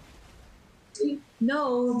 Like,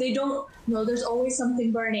 no, they don't. No, there's always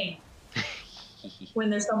something burning when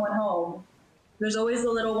there's someone home. There's always the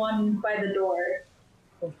little one by the door.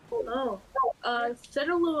 Oh.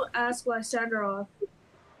 Thedalou asked Lysandra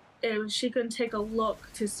if she can take a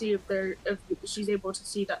look to see if she's able to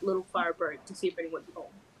see that little fire burning, to see if anyone's home.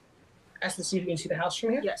 Ask to see if you can see the house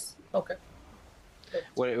from here? Yes. Okay.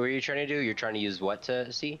 What were you trying to do? You're trying to use what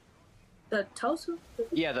to see? The telescope?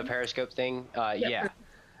 Yeah, the periscope thing. Yeah.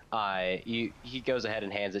 He goes ahead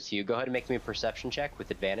and hands it to you. Go ahead and make me a perception check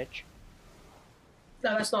with advantage.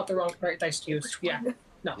 No, that's not the right dice to use. Yeah.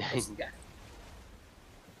 No. Yeah.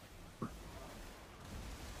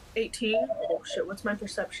 18. Oh shit, what's my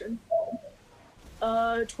perception?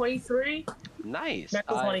 23. Nice.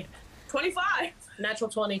 Natural 20. 25. Natural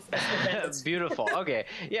 20. Beautiful. Okay.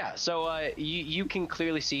 Yeah. So you can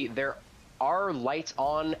clearly see there are lights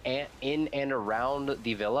on in and around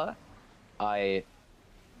the villa.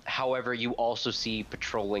 However, you also see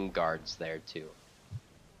patrolling guards there too.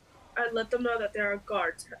 I'd let them know that there are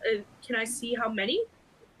guards. Can I see how many?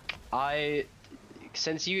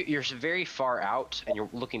 Since you're very far out and you're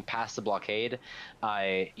looking past the blockade,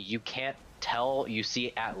 you can't tell. You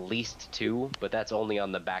see at least 2, but that's only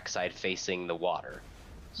on the backside facing the water.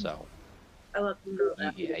 So I let them know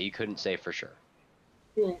that. Yeah, you couldn't say for sure.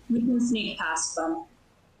 We can sneak past them.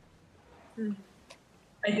 Mm-hmm.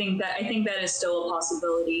 I think that is still a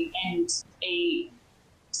possibility, and a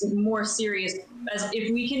more serious, as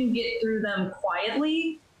if we can get through them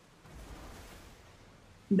quietly,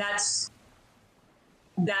 that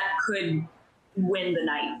could win the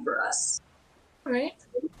night for us. All right.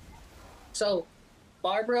 So,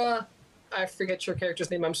 Barbara, I forget your character's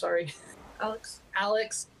name. I'm sorry.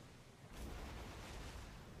 Alex.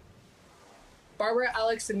 Barbara,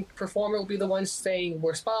 Alex, and Performer will be the ones saying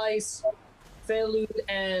we're spies. Thedalou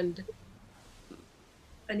and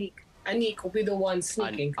Anik will be the ones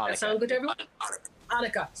sneaking. That sound good to everyone?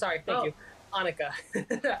 Annika. Sorry, thank you. Annika.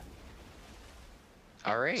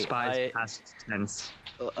 All right. Spies past tense.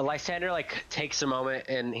 Lysander takes a moment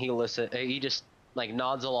and he just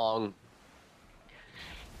nods along.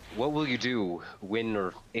 What will you do when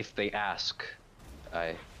or if they ask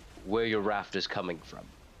where your raft is coming from?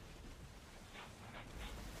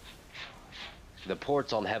 The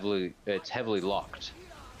port's it's heavily locked.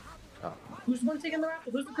 Who's the one taking the raft?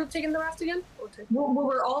 Who's the group taking the raft again? Well,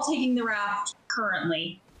 we're all taking the raft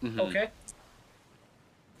currently. Mm-hmm. Okay.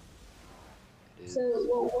 So,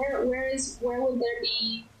 where would there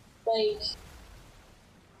be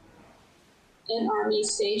an army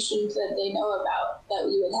stationed that they know about that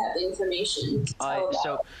we would have information to tell about?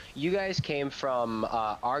 So you guys came from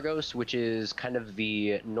Argos, which is kind of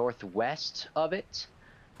the northwest of it,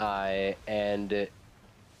 and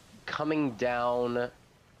coming down.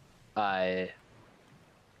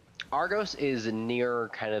 Argos is near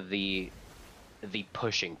kind of the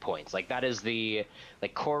pushing points. That is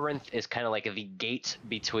Corinth is kind of the gate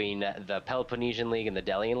between the Peloponnesian League and the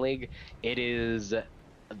Delian League. It is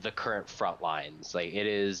the current front lines. It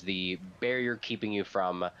is the barrier keeping you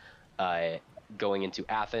from going into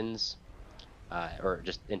Athens or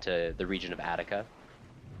just into the region of Attica.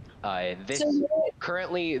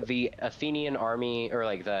 Currently the Athenian army or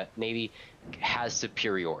the navy has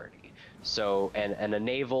superiority. So, and a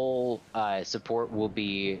naval support will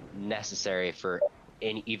be necessary for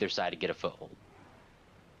either side to get a foothold.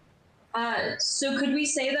 So could we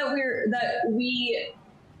say that we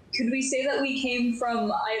came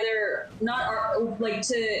from either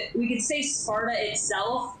we could say Sparta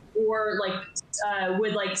itself, or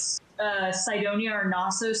would Cydonia or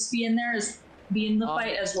Knossos be in there as be in the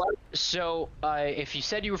fight as well? So, if you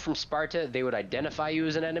said you were from Sparta, they would identify you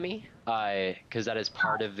as an enemy, because that is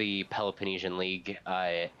part of the Peloponnesian League.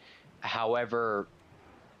 However,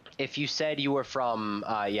 if you said you were from,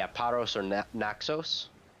 Paros or Naxos,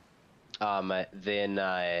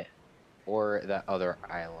 then, or that other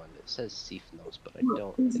island. It says Sifnos, but I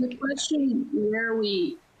don't Is the think question where are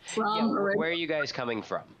we from? Yeah, or where are you guys coming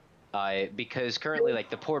from? Because currently, like,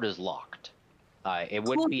 the port is locked. It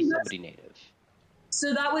would be somebody native.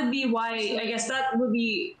 So that would be why, I guess that would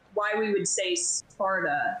be why we would say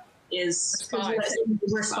Sparta is Spies.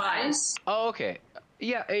 we're spies. Oh, okay.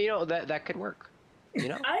 Yeah, that could work. I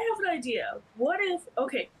have an idea. What if,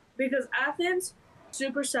 okay, because Athens,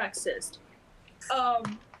 super sexist.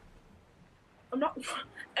 I'm not,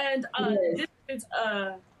 and this is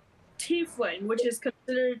a tiefling, which is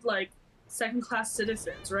considered like second-class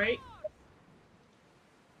citizens, right?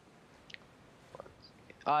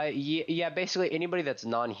 Yeah, basically anybody that's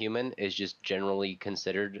non-human is just generally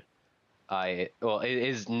considered, it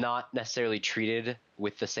is not necessarily treated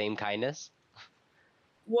with the same kindness.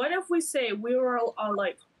 What if we say we were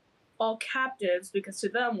all captives, because to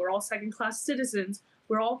them we're all second-class citizens,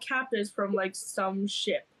 we're all captives from like some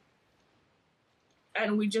ship,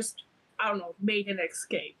 and we just, I don't know, made an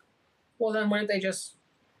escape. Well, then why don't they just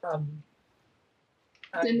Then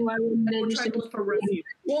why wouldn't they We're just trying to look for refuge.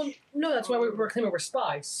 Well, no, that's why we're claiming we're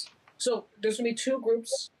spies. So there's gonna be two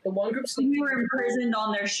groups. The one group's We were imprisoned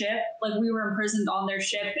on their ship, and we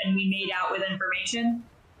made out with information,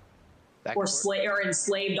 That or could work. or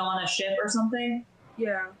enslaved on a ship or something,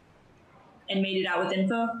 Yeah, and made it out with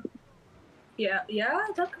info. yeah,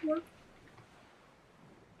 that could work.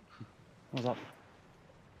 What's up?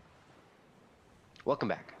 Welcome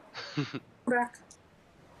back. Back.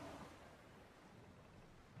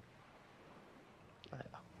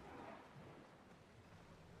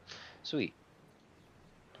 Sweet.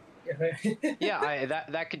 Yeah. Yeah,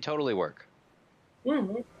 that could totally work.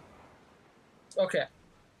 Mm-hmm. Okay.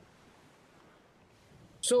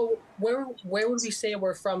 So where would we say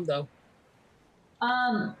we're from, though?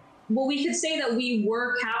 Well, we could say that we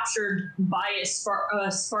were captured by a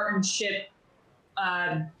Spartan ship.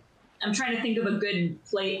 I'm trying to think of a good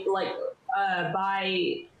place, like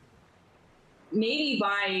by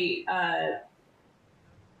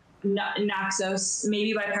Naxos,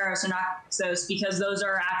 maybe by Paros or Naxos, because those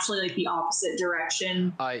are actually like the opposite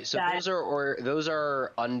direction. So those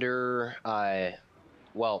are under,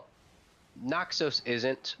 well, Naxos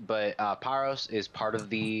isn't, but Paros is part of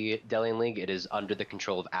the Delian League. It is under the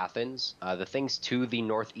control of Athens. The things to the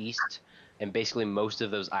northeast, and basically most of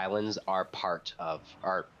those islands are part of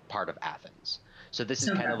Athens. So this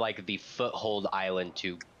is kind of like the foothold island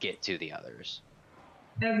to get to the others.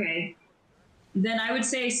 Okay. Then I would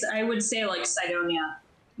say like Cydonia,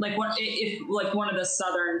 like one of the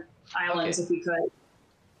southern islands, Okay. if we could.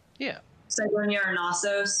 Yeah. Cydonia or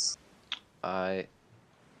Knossos. Yeah,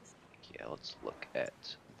 let's look at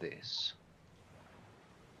this.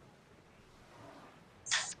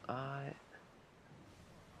 I'm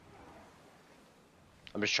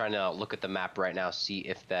just trying to look at the map right now, see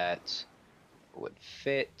if that would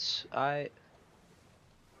fit.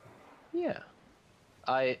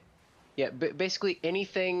 Basically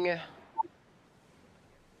anything.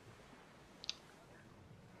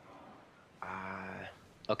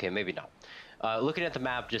 Okay, maybe not. Looking at the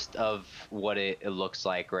map just of what it looks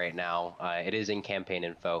like right now, it is in campaign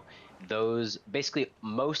info. Those, basically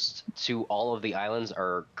most to all of the islands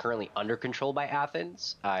are currently under control by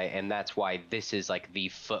Athens, and that's why this is like the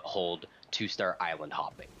foothold to start island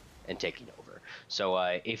hopping and taking over. So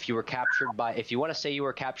if you want to say you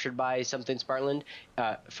were captured by something Spartan,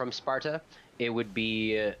 from Sparta, it would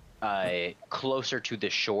be closer to the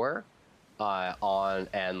shore,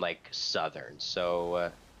 and like southern.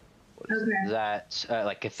 So that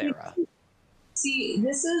like Cathera. See,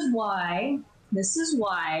 this is why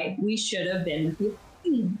we should have been with the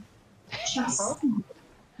queen.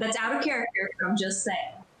 That's out of character. I'm just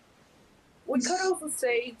saying. We could also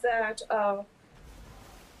say that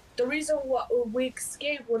the reason why we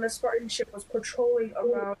escaped when the Spartan ship was patrolling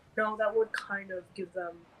around, that would kind of give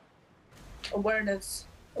them awareness.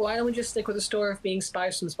 Why don't we just stick with the story of being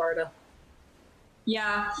spies from Sparta?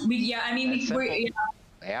 Yeah, That's simple.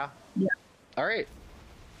 Yeah. All right.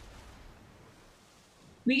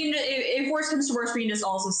 We can, if worse comes to worse, we can just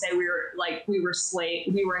also say we were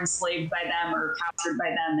enslaved by them or captured by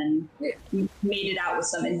them, and we made it out with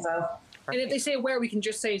some info. And if they say where, we can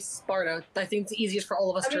just say Sparta. I think it's easiest for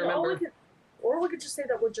all of us to remember. Or we could just say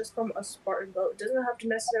that we're just from a Spartan boat. It doesn't have to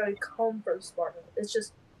necessarily come from Sparta. It's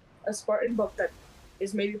just a Spartan boat that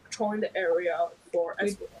is maybe patrolling the area for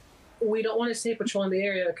exploration. we don't want to stay patrolling the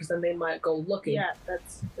area because then they might go looking. Yeah,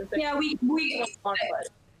 that's the thing. Yeah, we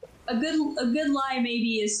a good lie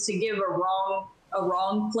maybe is to give a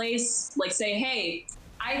wrong place, like say, hey,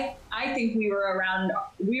 I think we were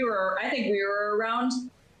around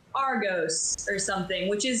Argos or something,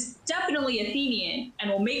 which is definitely Athenian,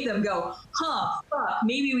 and will make them go, huh, fuck,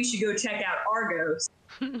 maybe we should go check out Argos.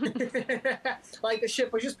 Like the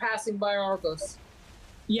ship was just passing by Argos.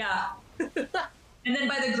 Yeah. And then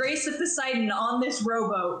by the grace of Poseidon on this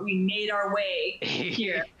rowboat, we made our way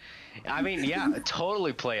here. I mean, yeah,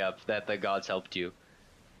 totally play up that the gods helped you.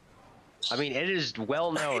 I mean, it is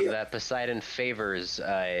well known that Poseidon favors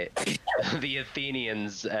the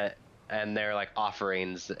Athenians and their like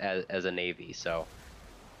offerings as a navy, so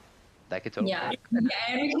that could totally work. Yeah,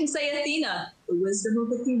 and we can say Athena, the wisdom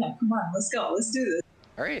of Athena. Come on, let's go, let's do this.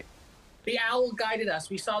 All right. The owl guided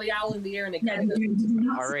us. We saw the owl in the air and it guided us.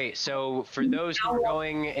 All right. So for those who are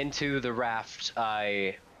going into the raft,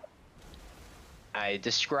 I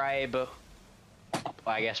describe,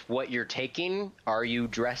 I guess, what you're taking. Are you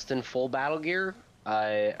dressed in full battle gear?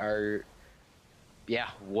 What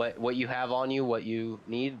you have on you, what you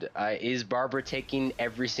need. Is Barbara taking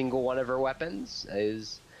every single one of her weapons?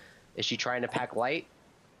 Is she trying to pack light?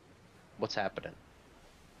 What's happening?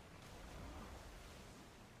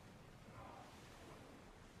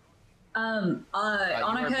 You are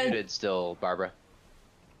Annika. muted still, Barbara.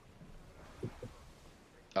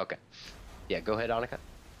 Okay. Yeah, go ahead, Annika.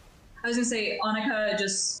 I was gonna say Annika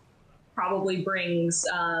just probably brings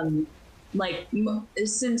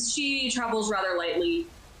since she travels rather lightly,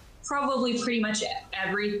 probably pretty much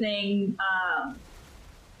everything.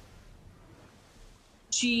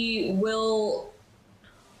 She will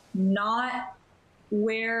not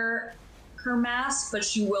wear her mask, but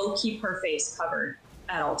she will keep her face covered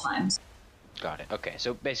at all times. Got it. Okay,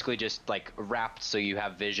 so basically just like wrapped so you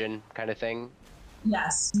have vision kind of thing.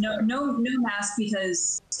 Yes. No mask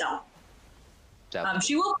because stealth.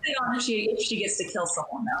 She will put it on if she gets to kill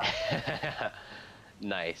someone though.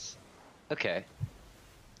 Nice. Okay.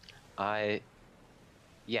 Yeah,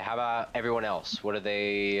 how about everyone else? What do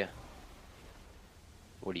you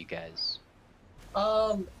guys?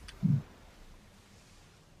 I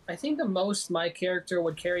think the most my character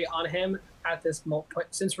would carry on him at this point,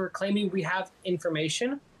 since we're claiming we have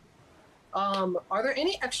information, are there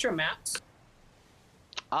any extra maps?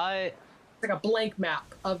 Like a blank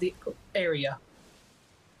map of the area.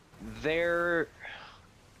 They're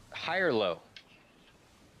high or low?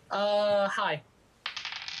 High.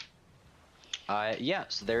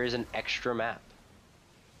 Yes, there is an extra map.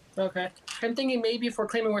 Okay. I'm thinking maybe if we're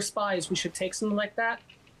claiming we're spies, we should take something like that.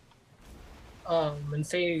 And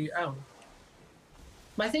say, I don't know.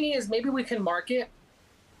 My thinking is maybe we can mark it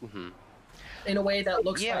in a way that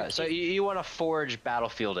looks like... Yeah, so you want to forge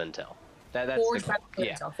battlefield intel. That's forge battlefield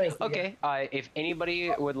intel, thank you. Okay, if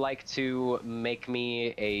anybody would like to make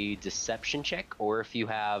me a deception check, or if you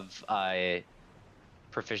have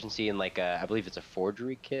proficiency in like I believe it's a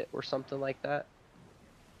forgery kit or something like that.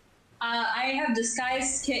 I have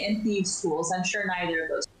disguise kit and thieves tools. I'm sure neither of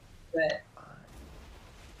those, but...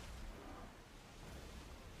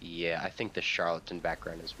 Yeah, I think the charlatan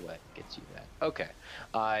background is what gets you that. Okay.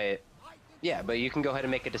 Yeah, but you can go ahead and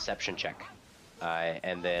make a deception check.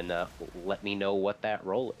 And then let me know what that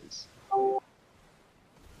roll is.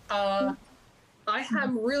 I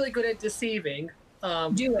am really good at deceiving.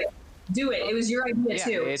 Do it. It was your idea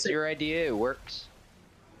too. It's your idea. It works.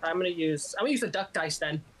 I'm gonna use the duck dice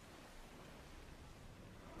then.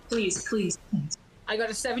 Please. I got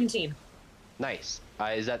a 17. Nice.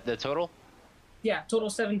 Is that the total? Yeah, total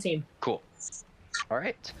 17. Cool. All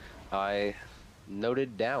right. I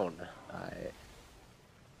noted down.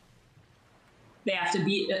 They have to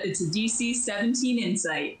beat. It's a DC 17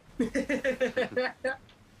 insight. We'll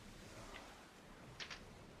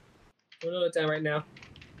note it down right now.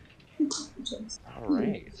 All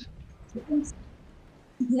right.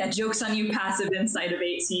 Yeah, joke's on you, passive insight of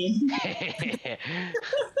 18.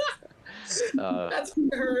 That's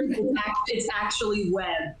weird. It's actually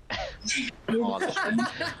web. All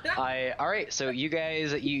right, so you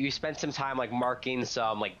guys, you spent some time like marking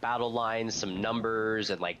some like battle lines, some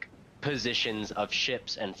numbers, and like positions of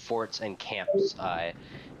ships and forts and camps,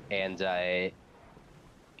 and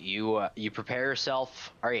you prepare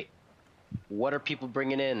yourself. All right, what are people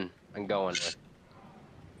bringing in and going with?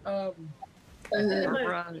 I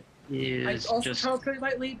Is also just count pretty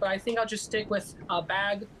lightly, but I think I'll just stick with a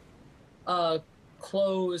bag,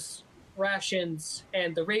 clothes, rations,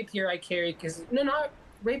 and the rapier I carry. Because not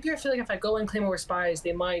rapier. I feel like if I go and claim we're spies,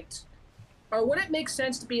 they might. Or would it make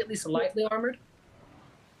sense to be at least lightly armored?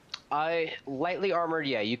 Lightly armored,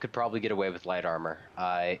 yeah, you could probably get away with light armor.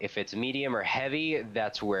 If it's medium or heavy,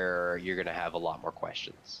 that's where you're gonna have a lot more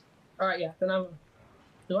questions. All right, yeah. Then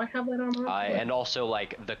do I have light armor? And also,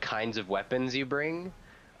 like, the kinds of weapons you bring,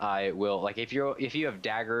 I will, like, if you have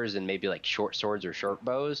daggers and maybe like short swords or short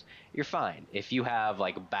bows, you're fine. If you have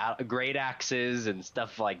like great axes and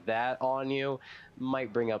stuff like that on you,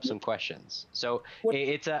 might bring up some questions. So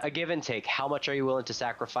it's a give and take. How much are you willing to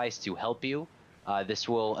sacrifice to help you? This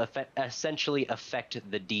will essentially affect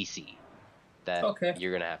the DC that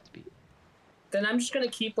you're gonna have to beat. Then I'm just gonna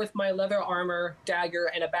keep with my leather armor, dagger,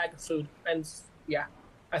 and a bag of food. And yeah,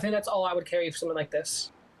 I think that's all I would carry for something like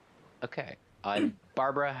this. Okay.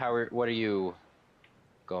 Barbara, what are you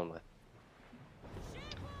going with?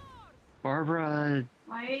 Barbara,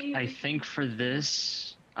 I think for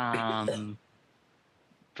this, Barbara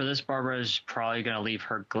is probably going to leave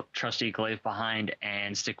her trusty glaive behind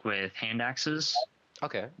and stick with hand axes.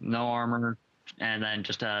 Okay. No armor, and then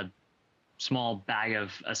just a small bag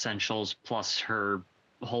of essentials plus her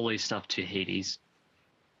holy stuff to Hades.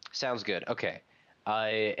 Sounds good. Okay.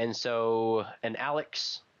 And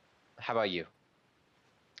Alex, how about you?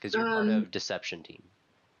 Because you're part of deception team.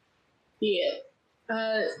 Yeah.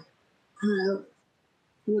 I don't know.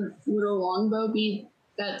 Would a longbow be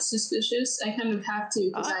that suspicious? I kind of have to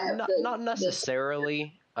because I have not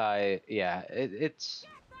necessarily. Yeah, it's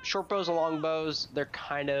short bows and long bows. They're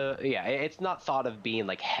kind of It's not thought of being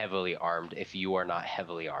like heavily armed if you are not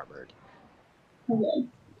heavily armored. Okay,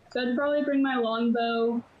 so I'd probably bring my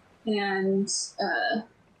longbow and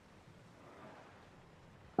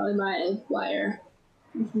probably my lyre.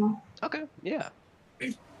 Mm-hmm. Okay, yeah.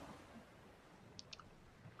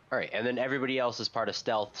 All right, and then everybody else is part of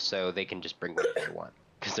stealth, so they can just bring whatever they want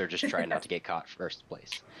because they're just trying not to get caught first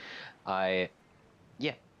place. Yeah.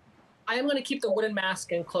 I am gonna keep the wooden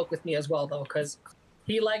mask and cloak with me as well, though, because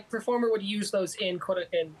he performer would use those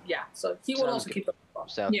so he would also keep them.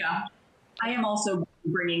 Yeah, I am also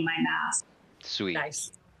bringing my mask. Sweet.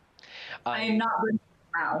 Nice. I am not bringing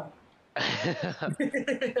now.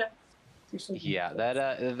 Yeah,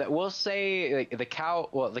 that we'll say like, the cow.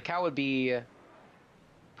 Well, the cow would be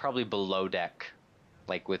probably below deck,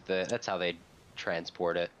 like with that's how they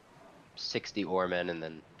transport it. 60 oarmen and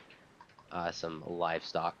then some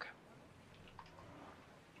livestock.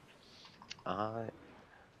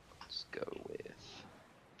 Let's go with.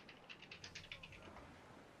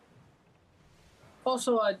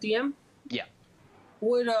 Also, DM. Yeah.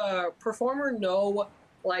 Would a performer know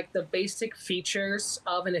like the basic features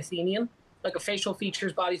of an Athenian, like a facial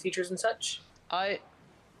features, body features, and such?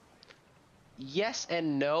 Yes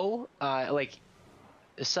and no.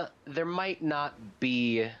 There might not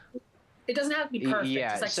be. It doesn't have to be perfect.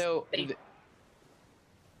 Yeah. It's like so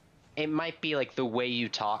it might be like the way you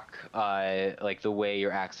talk, like the way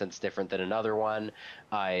your accent's different than another one.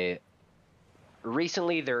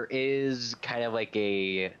 Recently there is kind of like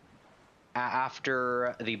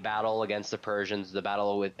after the battle against the Persians, the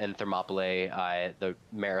battle in Thermopylae, the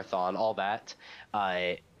marathon, all that,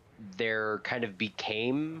 there kind of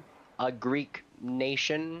became a Greek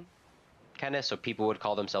nation, kind of, so people would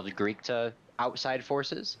call themselves Greek to outside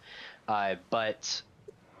forces, but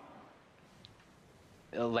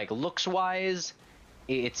like looks-wise,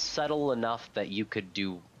 it's subtle enough that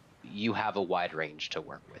you have a wide range to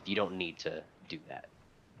work with. You don't need to do that.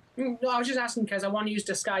 No, I was just asking because I want to use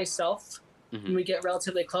disguise self when we get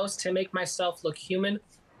relatively close to make myself look human.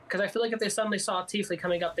 Because I feel like if they suddenly saw a tiefling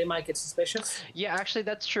coming up, they might get suspicious. Yeah, actually,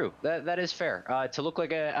 that's true. That is fair. To look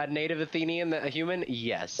like a native Athenian, a human,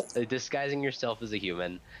 yes. Disguising yourself as a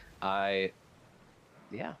human, yeah.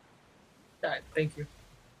 All right, thank you.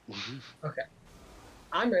 Okay,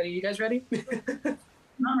 I'm ready. You guys ready?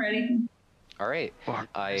 I'm ready. All right.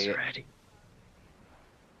 Is ready.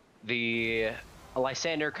 The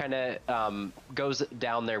Lysander kind of goes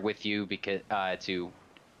down there with you because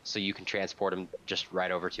so you can transport him just right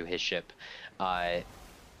over to his ship,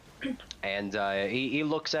 and he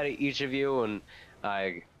looks at each of you and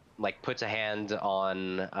like puts a hand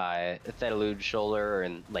on Thedalude's shoulder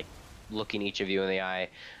and like looking each of you in the eye.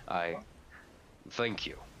 Thank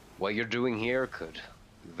you. What you're doing here could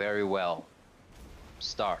very well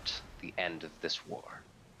start the end of this war.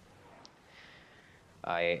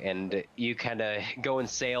 And you kind of go and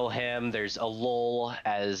sail him. There's a lull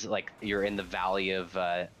as like you're in the valley of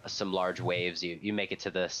some large waves. You make it to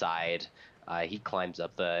the side. He climbs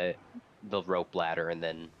up the rope ladder, and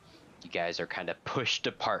then you guys are kind of pushed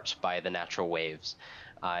apart by the natural waves.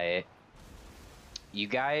 You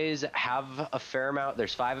guys have a fair amount.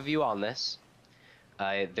 There's 5 of you on this.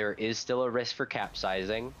 There is still a risk for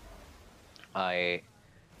capsizing.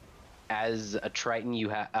 as a Triton,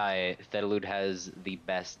 Thedalude has the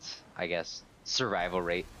best, I guess, survival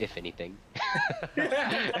rate, if anything.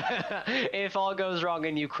 If all goes wrong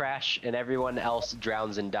and you crash and everyone else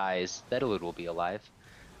drowns and dies, Thedalude will be alive.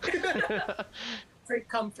 Great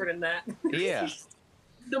comfort in that. Yeah.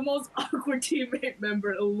 The most awkward teammate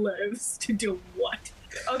member lives to do what?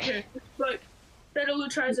 Okay, but Thetalu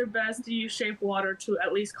tries her best to use shape water to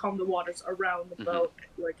at least calm the waters around the boat,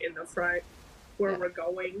 like in the front where we're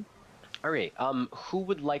going. All right. Who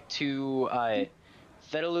would like to?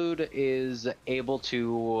 Thetalude is able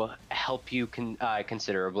to help you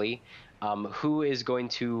considerably. Who is going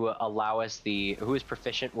to allow us who is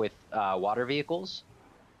proficient with water vehicles?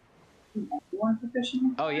 One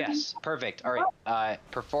proficient. Oh yes, perfect. All right,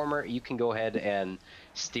 performer, you can go ahead and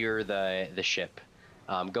steer the ship.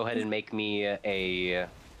 Go ahead and make me a.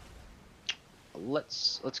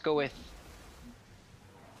 Let's go with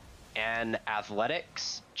an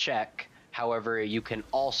athletics check. However, you can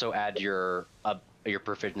also add your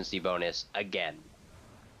proficiency bonus again.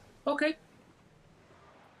 Okay.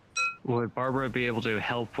 Would Barbara be able to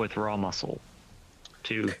help with raw muscle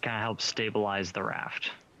to kind of help stabilize the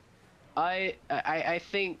raft? I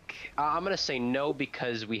think I'm gonna say no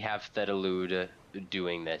because we have Thetalude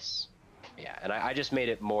doing this. Yeah, and I just made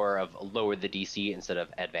it more of lower the DC instead of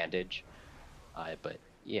advantage. But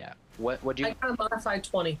yeah, what do you? I got a modified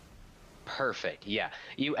 20. Perfect. Yeah,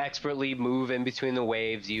 you expertly move in between the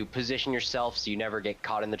waves. You position yourself so you never get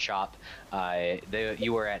caught in the chop.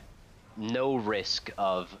 You are at no risk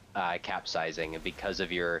of capsizing because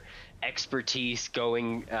of your expertise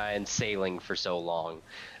going and sailing for so long.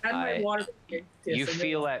 And my water. You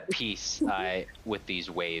feel at peace with these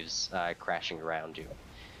waves crashing around you.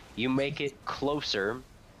 You make it closer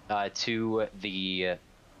to the,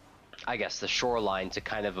 I guess, the shoreline to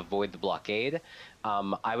kind of avoid the blockade.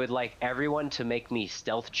 I would like everyone to make me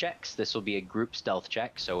stealth checks. This will be a group stealth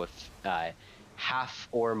check, so if half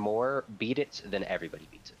or more beat it, then everybody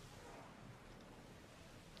beats it.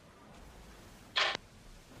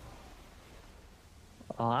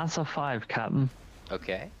 Well, that's a 5, Captain.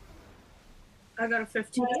 Okay. I got a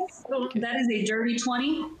 15. That is a dirty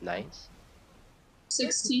 20. Nice.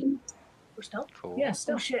 16. For stealth? Cool. Yeah, Oh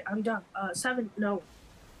stealth. shit, I'm done. 7, no,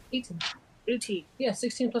 18. 18. Yeah,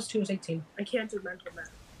 16 plus 2 is 18. I can't do mental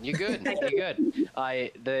math. You're good. You're good.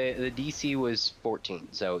 The DC was 14,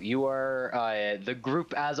 so you are the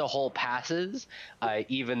group as a whole passes,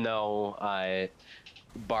 even though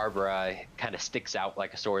Barbara kind of sticks out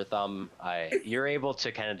like a sore thumb. You're able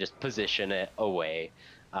to kind of just position it away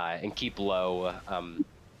and keep low,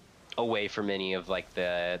 away from any of like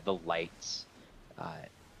the lights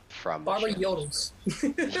from Barbara the ship. yodels.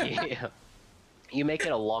 Yeah. You make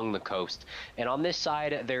it along the coast, and on this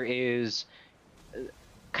side there is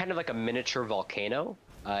kind of like a miniature volcano.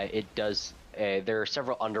 There are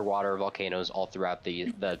several underwater volcanoes all throughout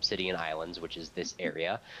the Obsidian Islands, which is this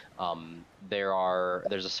area.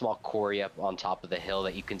 There's a small quarry up on top of the hill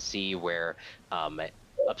that you can see where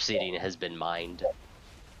obsidian has been mined.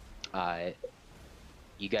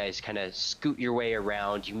 You guys kind of scoot your way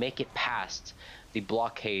around. You make it past the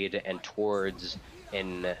blockade and towards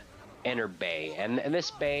an inner bay, and this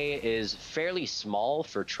bay is fairly small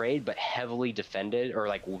for trade, but heavily defended, or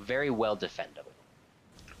like very well defended.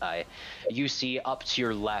 You see up to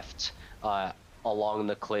your left, along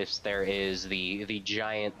the cliffs, there is the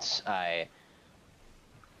giant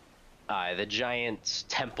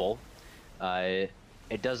temple.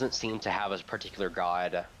 It doesn't seem to have a particular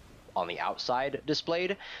god on the outside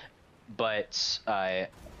displayed, but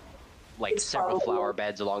like It's several probably flower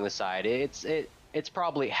beds along the side. It's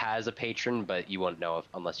probably has a patron, but you won't know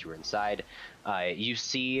unless you were inside. You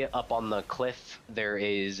see up on the cliff there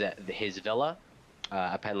is his villa,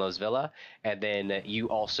 Apenlo's villa, and then you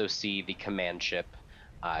also see the command ship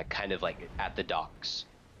kind of like at the docks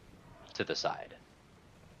to the side.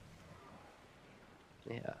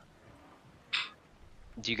 Yeah.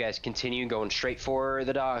 Do you guys continue going straight for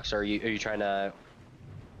the docks, or are you trying to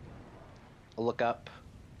look up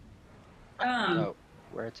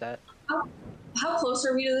where it's at? How close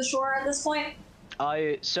are we to the shore at this point?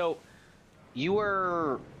 So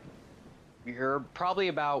you're probably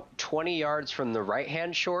about 20 yards from the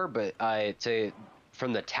right-hand shore, but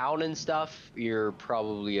from the town and stuff, you're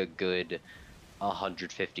probably a good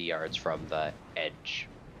 150 yards from the edge.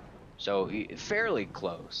 So fairly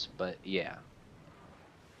close, but yeah.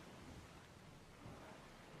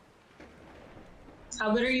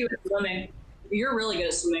 How good are you at swimming? You're really good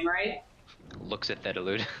at swimming, right? Looks at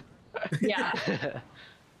Thetalude. Yeah.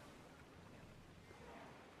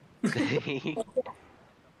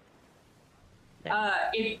 Yeah.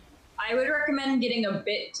 If I would recommend getting a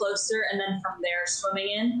bit closer and then from there swimming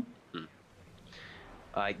in.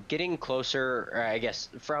 Getting closer, I guess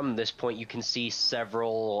from this point you can see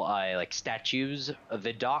several like statues.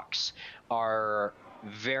 The docks are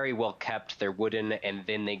very well kept. They're wooden, and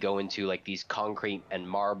then they go into like these concrete and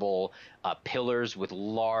marble pillars with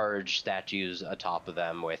large statues atop of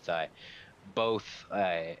them with both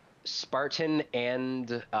Spartan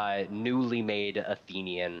and newly made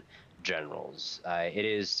Athenian generals. It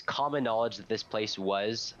is common knowledge that this place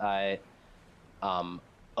was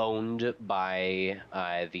owned by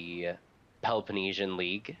the Peloponnesian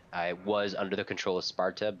League. Was under the control of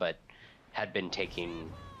Sparta, but had been taken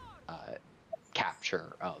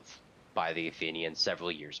capture of by the Athenians several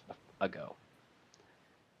years ago.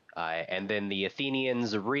 And then the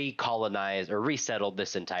Athenians recolonized or resettled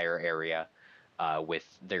this entire area with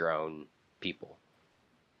their own people.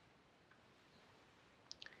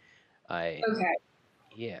 Okay.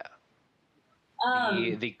 Yeah.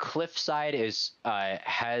 The cliffside is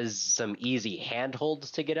has some easy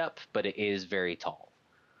handholds to get up, but it is very tall.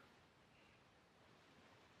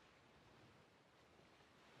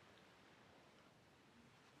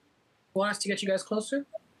 Want us to get you guys closer?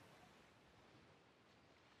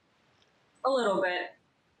 A little bit.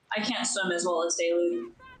 I can't swim as well as Daily.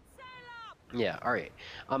 Yeah, all right.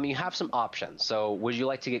 You have some options. So would you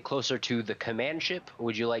like to get closer to the command ship? Or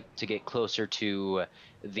would you like to get closer to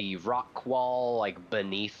the rock wall, like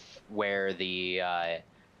beneath where the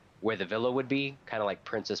villa would be, kind of like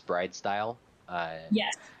Princess Bride style?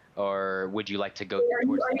 Yes. Or would you like to go Are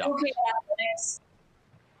towards you the docks? okay with athletics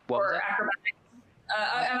or acrobatics?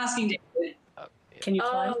 I'm asking David. Oh, yeah. Can you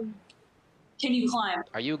climb? Can you climb?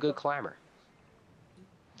 Are you a good climber?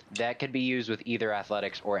 That could be used with either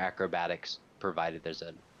athletics or acrobatics, provided there's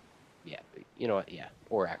a, yeah, you know what, yeah,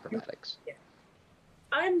 or acrobatics.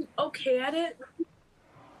 I'm okay at it.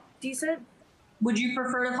 Decent. Would you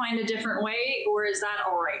prefer to find a different way, or is that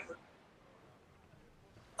all right?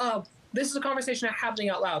 This is a conversation happening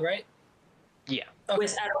out loud, right? Yeah. Okay.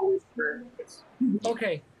 With at a whisper.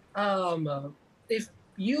 Okay. If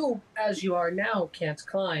you, as you are now, can't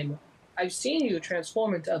climb, I've seen you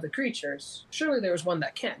transform into other creatures. Surely there is one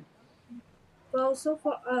that can. Well, so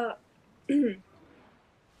far,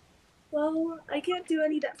 well, I can't do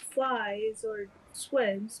any that flies or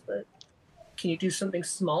swims, but Can you do something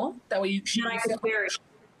small? That way you should. Then I could vary.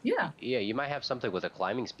 Yeah. Yeah, you might have something with a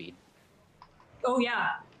climbing speed. Oh yeah.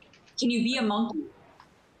 Can you be a monkey?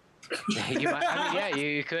 You might, I mean, yeah,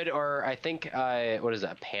 you could, or I think, what is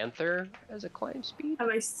that, panther as a climb speed? have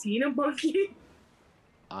I seen a monkey?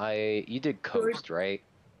 You did coast, right?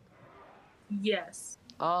 Yes.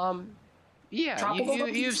 Yeah, Tropical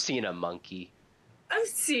monkeys? you've seen a monkey. I've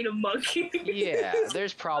seen a monkey. Yeah,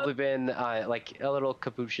 there's probably been like a little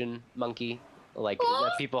capuchin monkey, like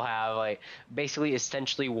that people have, like basically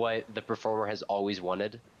essentially what the performer has always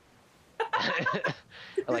wanted.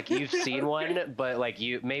 Like you've seen one, but like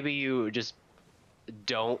you just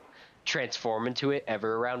don't transform into it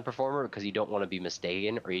ever around performer because you don't want to be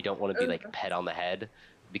mistaken or you don't want to be like pet on the head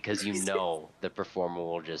because you know the performer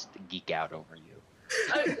will just geek out over you.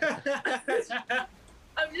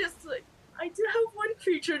 I'm just like, I do have one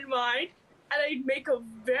creature in mind, and I'd make a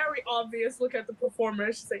very obvious look at the performer.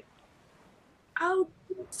 She's like, I'll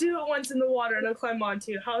do it once in the water and I'll climb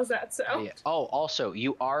onto you. How's that sound? Yeah. Oh, also,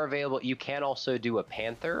 you are available. You can also do a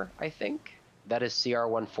panther, I think. That is CR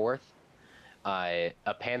 1/4. A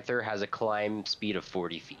panther has a climb speed of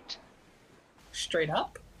 40 feet. Straight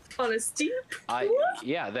up? On a steep?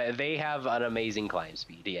 Yeah, they have an amazing climb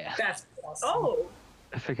speed, yeah. That's awesome. Oh.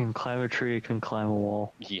 If it can climb a tree, it can climb a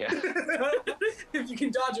wall. Yeah. If you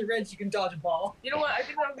can dodge a wrench, you can dodge a ball. You know what? I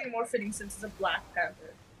think that would be more fitting since it's a black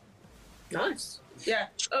panther. Nice. Yeah.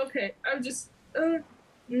 Okay. I'm just. Yeah,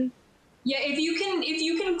 if you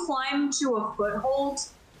can climb to a foothold,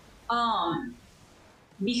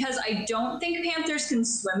 because I don't think panthers can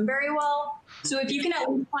swim very well. So if you can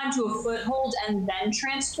at least climb to a foothold and then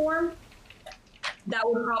transform, that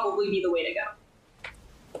would probably be the way to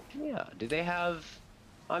go. Yeah. Do they have?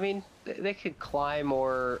 I mean, they could climb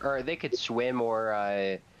or they could swim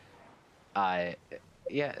or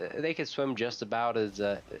yeah, they could swim just about as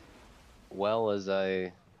well as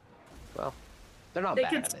well. They're not They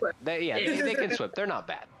bad. can at swim. It. They can swim. They're not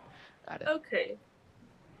bad at it. Okay.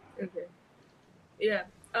 Okay. Yeah.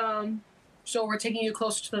 So we're taking you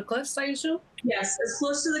closer to the cliffs, I assume? Yes, as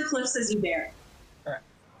close to the cliffs as you dare.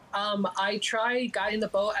 I try guiding the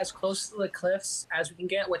boat as close to the cliffs as we can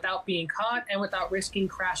get without being caught and without risking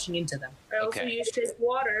crashing into them. I also use shape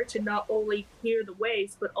water to not only clear the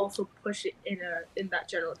waves, but also push it in that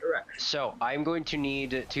general direction. So I'm going to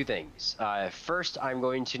need two things. First, I'm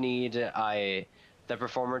going to need the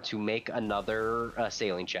performer to make another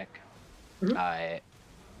sailing check.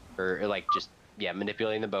 Or like just, yeah,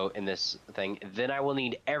 manipulating the boat in this thing. Then I will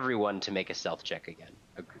need everyone to make a stealth check again,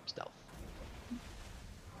 a group stealth.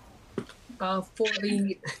 For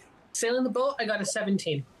the sailing the boat, I got a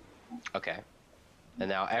 17. Okay. And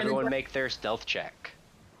now everyone make their stealth check.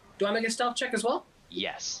 Do I make a stealth check as well?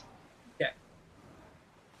 Yes. Okay.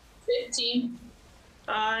 15.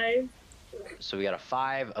 5. So we got a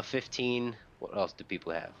 5, a 15. What else do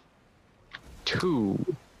people have?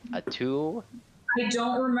 2. A 2. I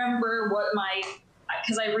don't remember what my,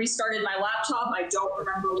 because I restarted my laptop, I don't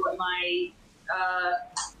remember what my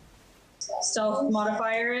stealth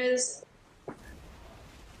modifier is.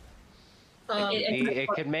 It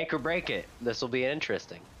could make or break it. This will be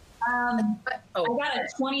interesting. I got a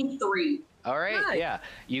 23. All right, Nice. yeah.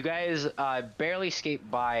 You guys barely escape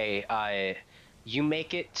by. You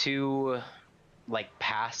make it to, like,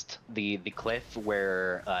 past the cliff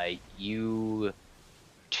where you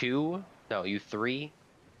three,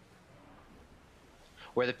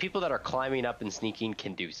 where the people that are climbing up and sneaking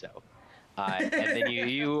can do so. And then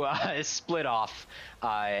you split off.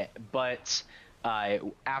 But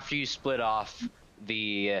after you split off,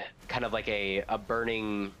 the kind of like a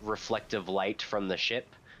burning reflective light from the ship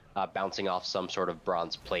bouncing off some sort of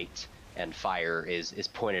bronze plate and fire is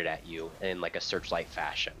pointed at you in like a searchlight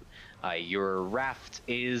fashion. Your raft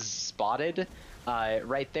is spotted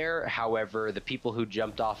right there. However, the people who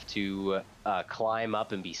jumped off to climb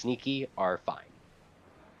up and be sneaky are fine.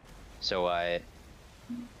 So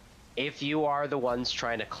if you are the ones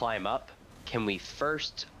trying to climb up, can we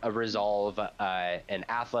first resolve an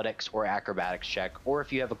athletics or acrobatics check, or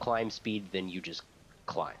if you have a climb speed, then you just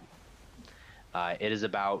climb. It is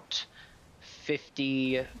about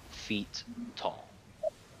 50 feet tall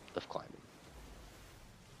of climbing.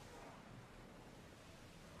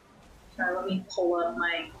 Sorry, let me pull up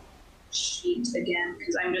my sheet again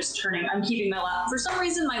because I'm keeping my laptop. For some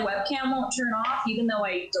reason, my webcam won't turn off, even though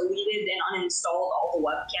I deleted and uninstalled all the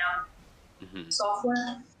webcam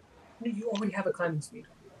software. You already have a climbing speed.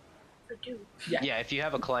 I do. Yeah, if you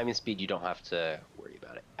have a climbing speed, you don't have to worry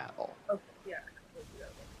about it at all. Okay, yeah.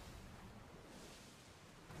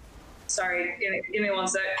 Sorry, give me 1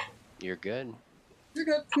 sec. You're good. You're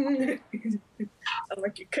good. I'm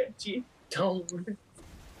like, you could, G. Don't.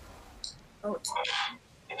 Oh,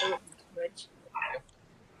 much.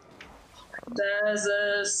 Does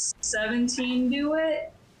a 17 do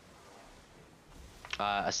it?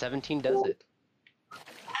 A 17 does it.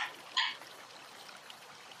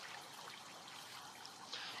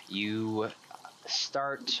 You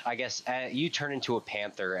start, I guess, you turn into a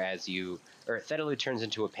panther or Thetalu turns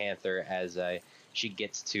into a panther as she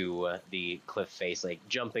gets to the cliff face, like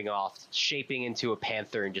jumping off, shaping into a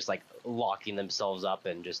panther and just like locking themselves up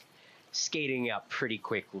and just skating up pretty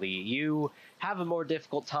quickly. You have a more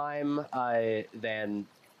difficult time than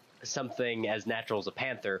something as natural as a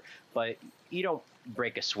panther, but you don't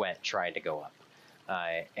break a sweat trying to go up.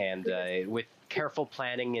 And with careful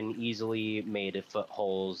planning and easily made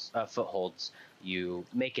footholds, you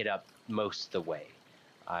make it up most of the way.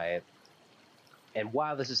 And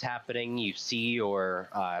while this is happening, you see your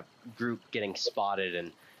group getting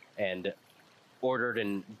spotted and ordered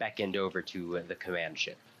and beckoned over to the command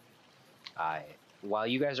ship. While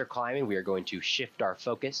you guys are climbing, we are going to shift our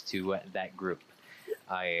focus to that group.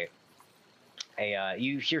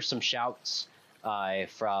 You hear some shouts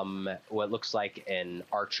from what looks like an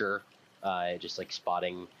archer, just like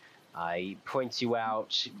spotting. He points you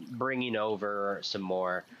out, bringing over some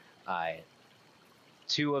more.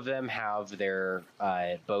 Two of them have their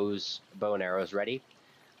bow and arrows ready,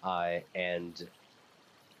 and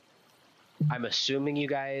I'm assuming you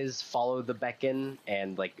guys follow the beacon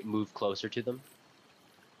and like move closer to them.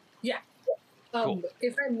 Yeah. Cool.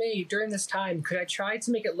 If I may, during this time, could I try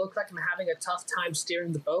to make it look like I'm having a tough time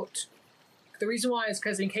steering the boat? The reason why is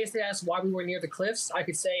because in case they ask why we were near the cliffs, I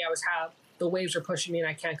could say the waves are pushing me and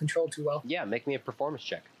I can't control too well. Yeah, make me a performance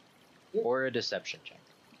check or a deception check.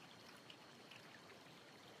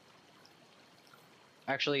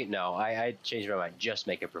 Actually, no, I changed my mind. Just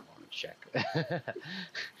make a performance check.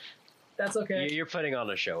 That's okay. You're putting on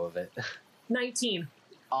a show of it. 19.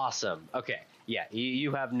 Awesome. Okay. Yeah,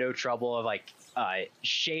 you have no trouble of like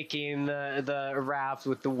shaking the raft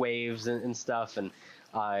with the waves and stuff, and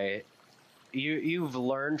you've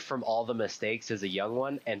learned from all the mistakes as a young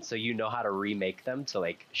one, and so you know how to remake them to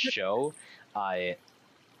like show. Yeah,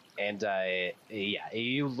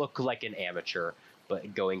 you look like an amateur,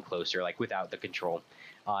 but going closer, like without the control.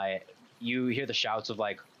 You hear the shouts of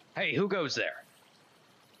like, "Hey, who goes there?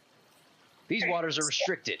 These waters are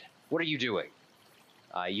restricted. What are you doing?"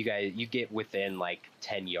 You get within like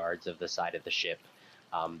 10 yards of the side of the ship.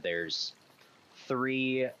 There's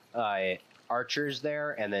 3 archers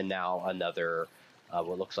there, and then now another,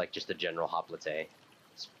 what looks like just a general hoplite,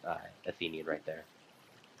 Athenian right there.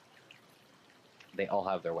 They all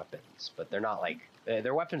have their weapons, but they're not like,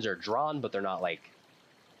 their weapons are drawn, but they're not like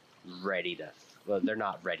ready to, well, they're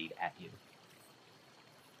not ready at you.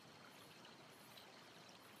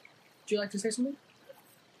 Would you like to say something?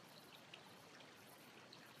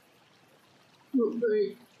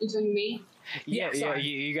 Wait, it's on me? Yeah,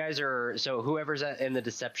 you guys are, so whoever's in the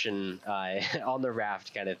deception on the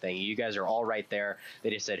raft kind of thing, you guys are all right there. They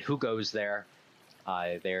just said, who goes there?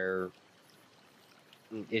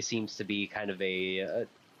 It seems to be kind of a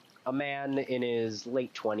man in his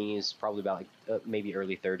late 20s, probably about like, maybe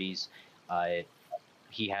early 30s.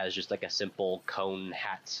 He has just like a simple cone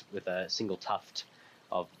hat with a single tuft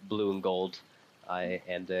of blue and gold,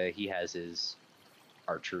 and he has his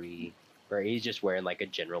archery, or he's just wearing like a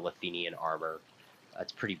general Athenian armor.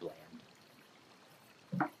 It's pretty bland.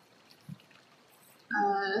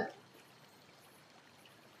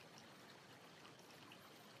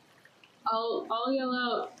 I'll yell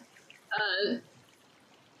out,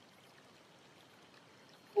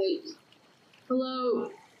 like,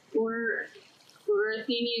 hello, we're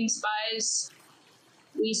Athenian spies.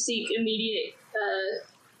 We seek immediate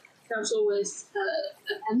counsel with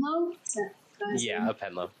Appenlo? Is that his name?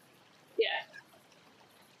 Appenlo.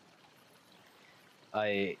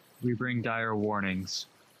 Yeah. We bring dire warnings.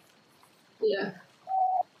 Yeah.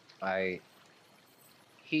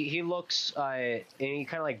 He looks, and he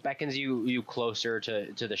kind of like beckons you closer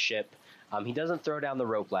to the ship. He doesn't throw down the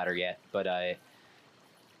rope ladder yet, but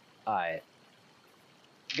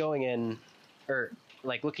going in, or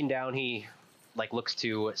like looking down, he like looks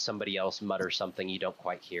to somebody else, mutters something you don't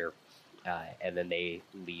quite hear, and then they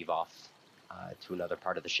leave off to another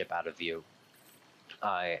part of the ship out of view.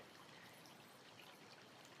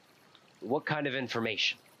 What kind of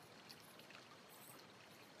information?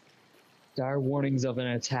 Dire warnings of an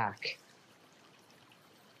attack.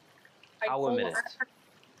 How imminent?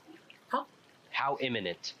 Huh? How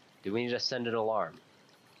imminent? Do we need to send an alarm?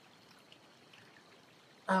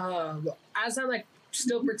 As I'm like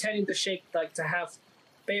still pretending to shake, like to have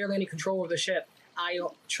barely any control of the ship, I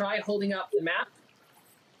try holding up the map,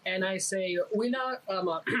 and I say, we not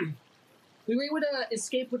we were able to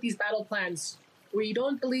escape with these battle plans. We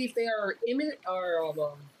don't believe they are imminent, or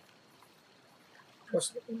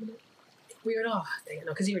we are not. Dang it,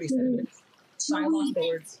 no, because he already said it. So I lost the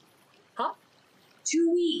words. Huh?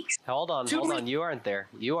 2 weeks. Hold on. You aren't there.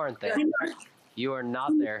 You are not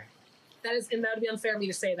there. That would be unfair of me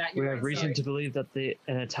to say that. We You're have right, reason sorry. to believe that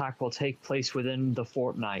an attack will take place within the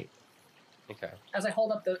fortnight. Okay. As I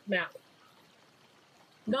hold up the map.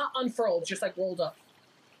 Not unfurled, just like rolled up.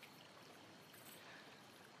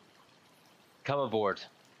 Come aboard.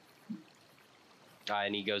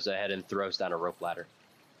 And he goes ahead and throws down a rope ladder.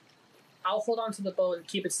 I'll hold on to the boat and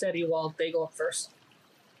keep it steady while they go up first.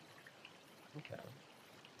 Okay.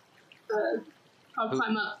 I'll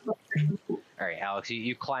climb up. All right, Alex,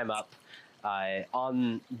 you climb up.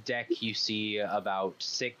 On deck, you see about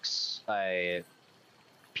 6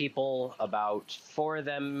 people. About 4 of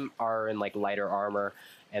them are in like lighter armor,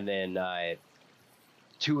 and then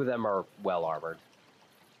 2 of them are well armored,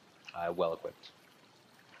 well equipped.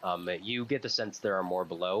 You get the sense there are more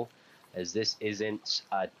below, as this isn't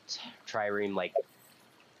a trireme like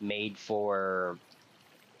made for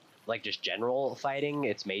like just general fighting.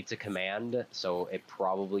 It's made to command, so it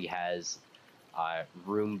probably has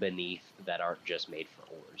room beneath that aren't just made for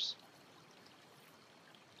oars.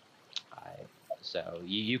 So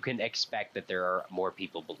you can expect that there are more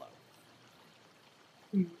people below.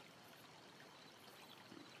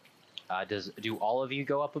 Do all of you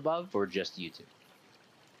go up above, or just you 2?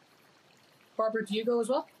 Barbara, do you go as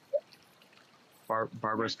well?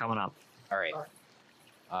 Barbara's coming up. All right.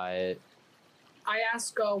 I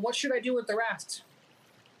ask, what should I do with the raft?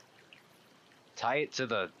 Tie it to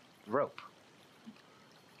the rope.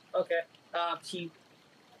 Okay. He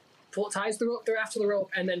ties the raft to the rope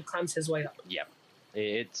and then climbs his way up. Yep.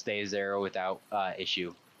 It stays there without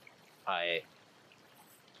issue.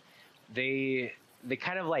 They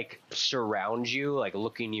kind of like surround you, like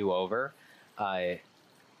looking you over. And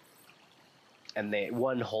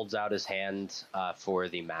one holds out his hand for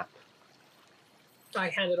the map. I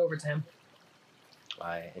hand it over to him.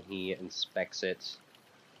 And he inspects it.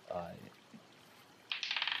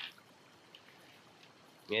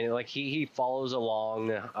 And like he follows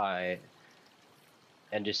along,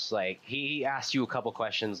 and just like he asks you a couple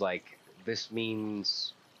questions, like this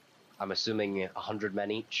means, I'm assuming 100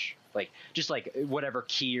 men each, like just like whatever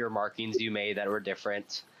key or markings you made that were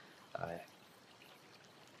different.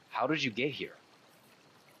 How did you get here?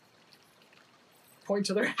 Point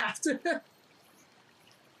to their hat.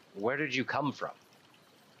 Where did you come from?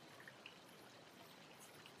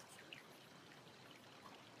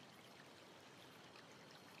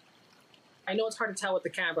 I know it's hard to tell with the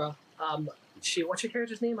camera. What's your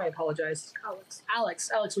character's name? I apologize.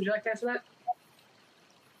 Alex, would you like to answer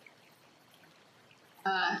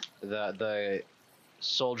that? The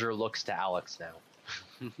soldier looks to Alex now.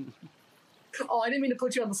 Oh, I didn't mean to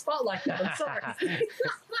put you on the spot like that. I'm sorry.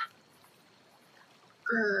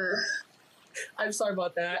 I'm sorry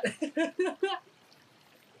about that.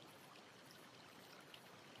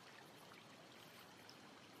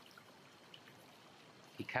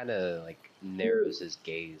 He kind of like narrows his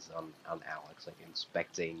gaze on Alex, like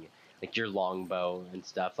inspecting like your longbow and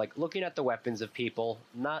stuff, like looking at the weapons of people.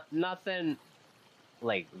 Nothing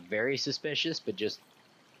like very suspicious, but just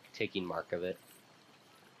taking mark of it.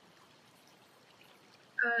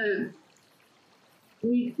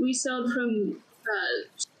 We sailed from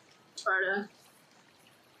Sparta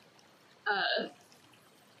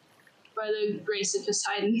by the grace of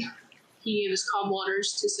Poseidon. He gave us calm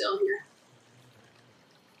waters to sail here.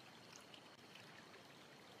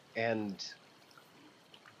 And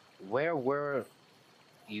where were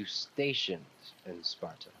you stationed in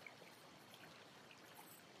Sparta?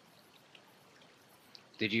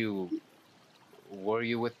 Were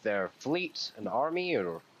you with their fleet, an army,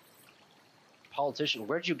 or politician?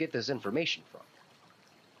 Where'd you get this information from?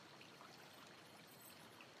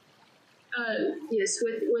 Yes,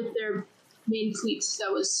 with their main fleet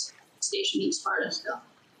that was stationed in Sparta. So.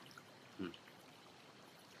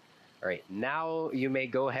 All right, now you may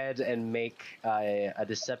go ahead and make a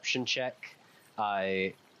deception check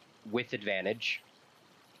with advantage.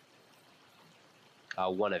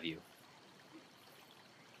 One of you.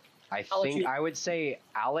 I would say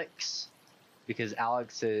Alex, because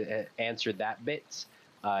Alex answered that bit.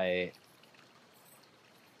 Yeah,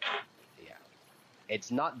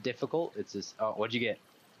 it's not difficult. It's just, what'd you get?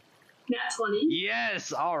 Nat 20.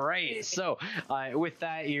 Yes. All right. So with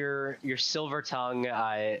that, your silver tongue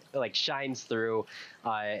like shines through,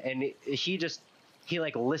 and he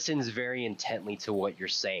like listens very intently to what you're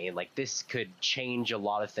saying. Like this could change a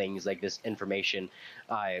lot of things. Like this information.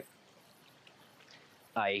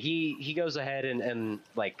 He goes ahead and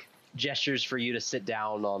like gestures for you to sit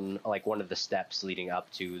down on like one of the steps leading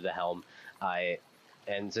up to the helm,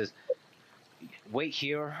 and says, "Wait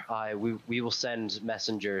here. We will send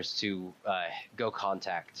messengers to go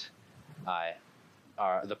contact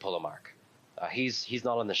the Polomark. He's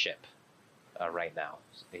not on the ship right now.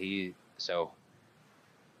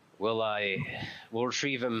 We'll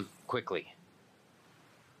retrieve him quickly."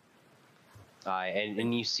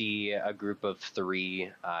 And you see a group of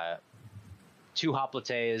 3, 2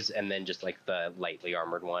 hoplites, and then just like the lightly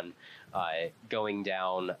armored one going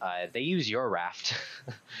down. They use your raft,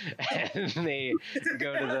 and they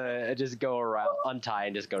go around, untie,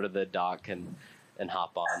 and just go to the dock and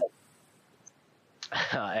hop on.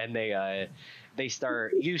 And they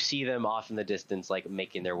start. You see them off in the distance, like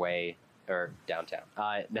making their way, or downtown.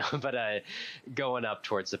 Going up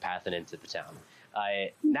towards the path and into the town.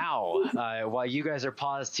 Now, while you guys are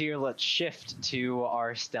paused here, let's shift to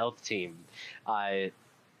our stealth team.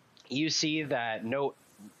 You see that no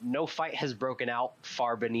fight has broken out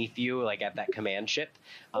far beneath you, like at that command ship,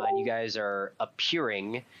 and you guys are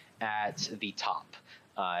appearing at the top.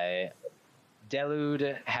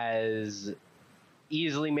 Delude has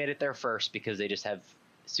easily made it there first because they just have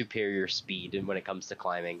superior speed when it comes to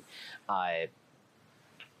climbing,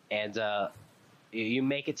 you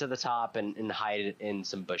make it to the top and hide in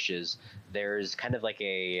some bushes. There's kind of like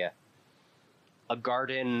a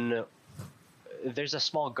garden. There's a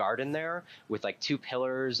small garden there with like 2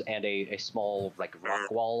 pillars and a small like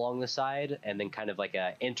rock wall along the side, and then kind of like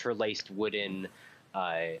a interlaced wooden,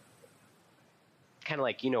 kind of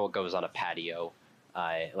like, what goes on a patio,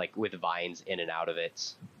 like with vines in and out of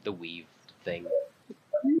it, the weave thing.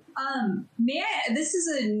 This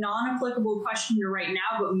is a non-applicable question to right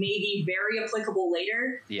now, but maybe very applicable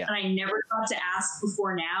later. Yeah. And I never thought to ask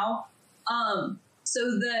before now.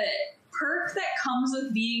 So the perk that comes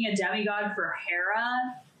with being a demigod for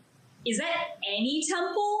Hera, is that any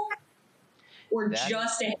temple? Or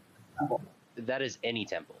just a temple? That is any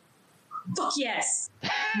temple. Fuck yes!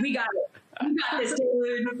 We got it. We got this,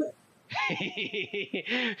 dude.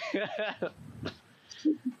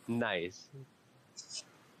 Nice.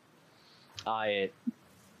 Oh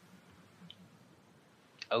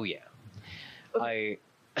yeah. Okay.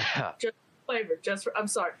 Just flavor. I'm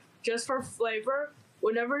sorry. Just for flavor,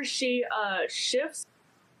 whenever she shifts,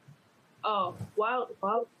 wild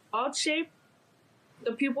shape,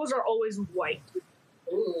 the pupils are always white.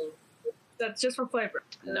 Ooh. That's just for flavor.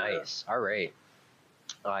 Nice. All right.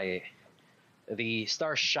 The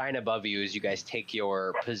stars shine above you as you guys take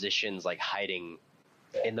your positions, like hiding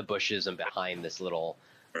in the bushes and behind this little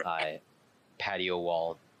patio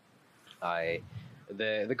wall.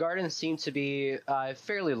 The gardens seem to be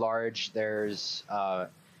fairly large. There's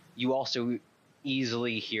you also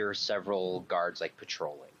easily hear several guards like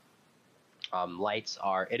patrolling. Lights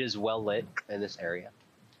are. It is well lit in this area.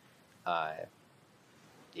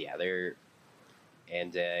 Yeah, they're.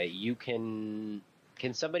 And you can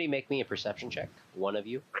somebody make me a perception check? One of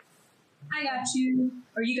you. I got you.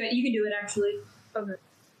 Or you can do it actually. Okay.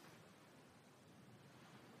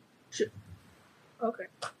 Okay.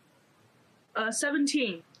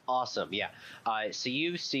 17. Awesome. Yeah. So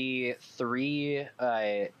you see 3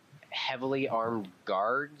 heavily armed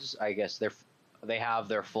guards. I guess they have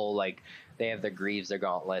their full they have their greaves, their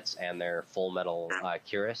gauntlets, and their full metal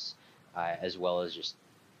cuirass, as well as just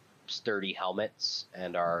sturdy helmets,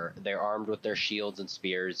 and they're armed with their shields and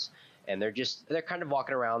spears, and they're kind of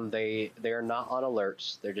walking around. They're not on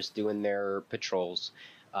alerts. They're just doing their patrols,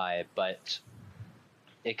 but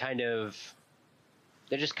they're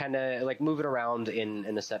just kind of like moving around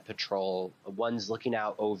in a set patrol. One's looking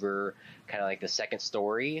out over kind of like the second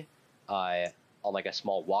story on like a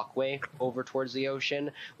small walkway over towards the ocean,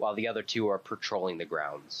 while the other 2 are patrolling the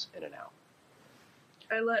grounds in and out.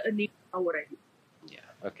 I let Anita know what I do. Yeah,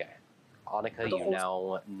 okay. Annika, you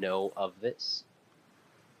now know of this.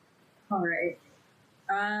 All right.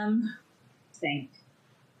 Think.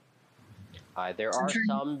 There are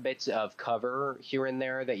some bits of cover here and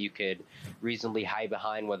there that you could reasonably hide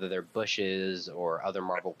behind, whether they're bushes or other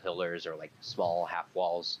marble pillars or like small half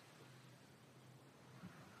walls.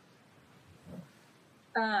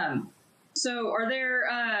 So are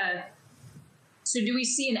there, so do we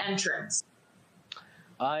see an entrance?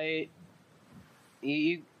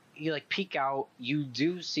 You like peek out, you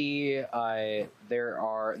do see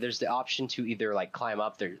there's the option to either like climb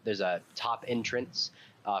up. There's a top entrance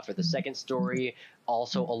for the second story.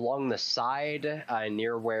 Also along the side,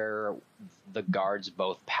 near where the guards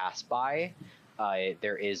both pass by,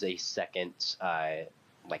 there is a second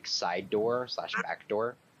like side door / back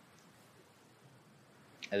door.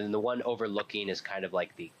 And then the one overlooking is kind of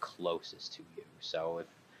like the closest to you. So if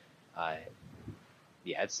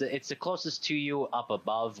yeah, it's the closest to you up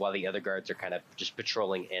above, while the other guards are kind of just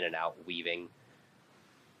patrolling in and out, weaving.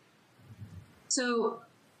 So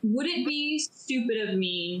would it be stupid of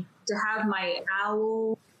me to have my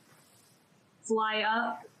owl fly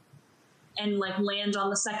up and like land on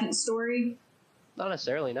the second story? Not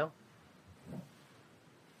necessarily, no.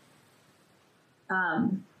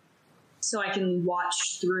 So I can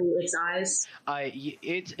watch through its eyes.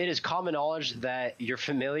 It is common knowledge that you're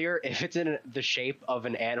familiar. If it's in the shape of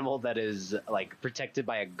an animal that is like protected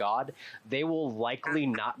by a god, they will likely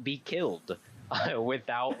not be killed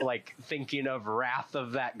without like thinking of wrath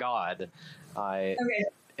of that god. Okay.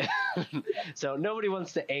 So nobody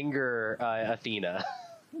wants to anger Athena.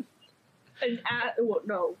 Well,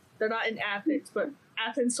 no, they're not in Athens, but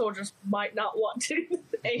Athens soldiers might not want to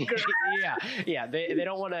anger. yeah. They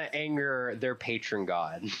don't want to anger their patron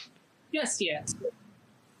god. Yes.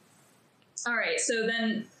 All right, so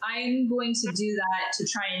then I'm going to do that to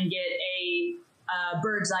try and get a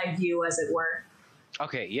bird's eye view, as it were.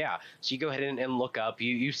 Okay, yeah. So you go ahead and look up.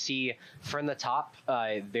 You see from the top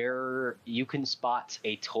there you can spot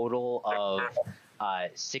a total of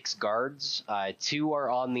 6 guards. 2 are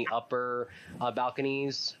on the upper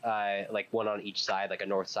balconies, like one on each side, like a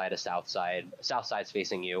north side, a south side. South side's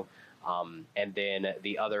facing you, and then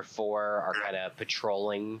the other 4 are kind of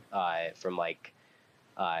patrolling from like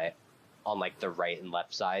on like the right and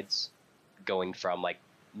left sides, going from like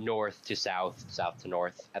north to south, south to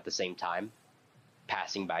north at the same time,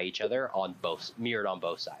 passing by each other mirrored on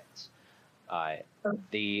both sides.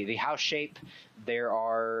 The house shape,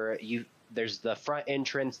 there's the front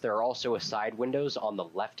entrance. There are also side windows on the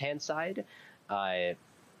left-hand side.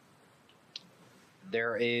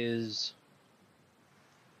 There is,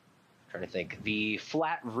 I'm trying to think, the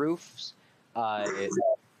flat roofs. One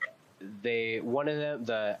of them,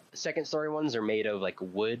 the second story ones, are made of like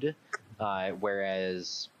wood,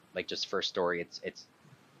 whereas like just first story, it's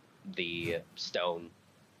the stone.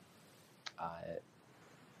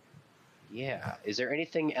 Yeah. Is there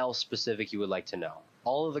anything else specific you would like to know?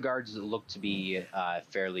 All of the guards look to be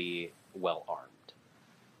fairly well armed.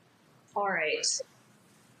 All right.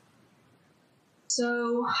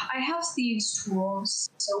 So I have thieves' tools.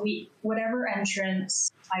 So whatever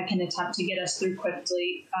entrance I can attempt to get us through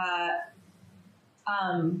quickly.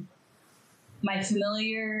 My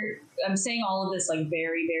familiar. I'm saying all of this like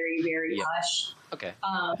very, very, very hush. Okay.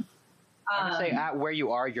 I would say at where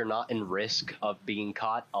you are, you're not in risk of being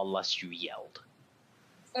caught unless you yelled.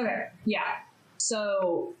 Okay. Yeah.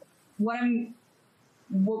 So what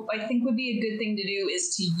I think would be a good thing to do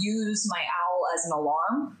is to use my owl as an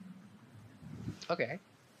alarm. Okay.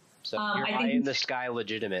 So you're eye in the sky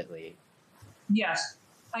legitimately. Yes.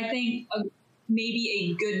 I think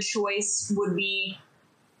maybe a good choice would be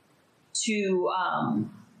to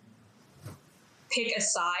pick a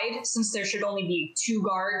side, since there should only be 2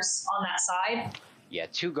 guards on that side. Yeah,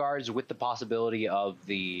 2 guards with the possibility of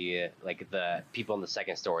the people in the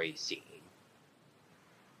second story seeing.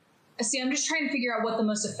 See, I'm just trying to figure out what the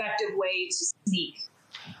most effective way to sneak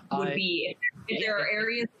would be. If there are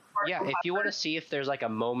areas. Yeah, if you want to see if there's like a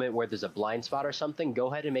moment where there's a blind spot or something,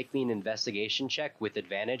 go ahead and make me an investigation check with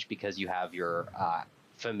advantage because you have your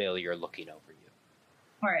familiar looking over you.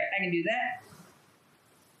 All right, I can do that.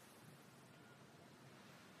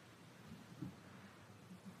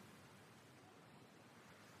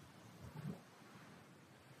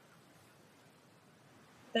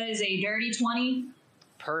 That is a dirty 20.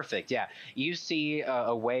 Perfect, yeah. You see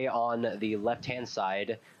a way on the left-hand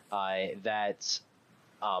side that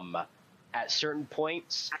at certain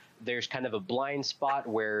points, there's kind of a blind spot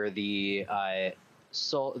where the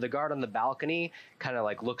guard on the balcony kind of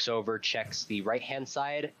like looks over, checks the right-hand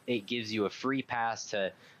side. It gives you a free pass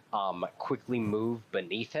to quickly move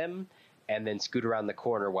beneath him and then scoot around the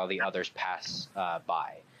corner while the others pass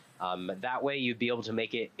by. That way you'd be able to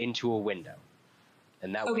make it into a window.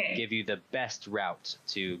 And that would give you the best route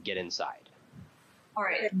to get inside. All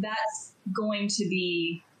right, that's going to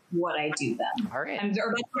be what I do then. All right. I'm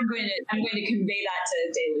going to convey that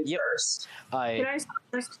to Daily first. Can I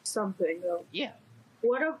ask something though? Yeah.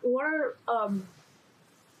 What are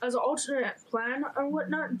as an alternate plan or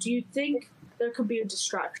whatnot? Do you think there could be a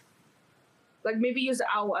distraction? Like maybe use the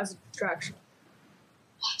owl as a distraction.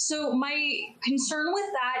 So my concern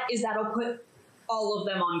with that is that'll put all of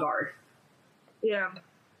them on guard. Yeah.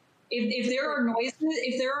 If there are noises,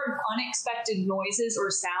 if there are unexpected noises or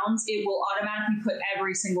sounds, it will automatically put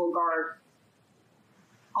every single guard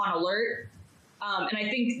on alert. And I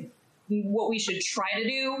think what we should try to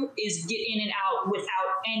do is get in and out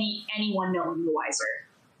without anyone knowing the wiser.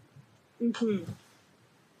 Mm-hmm.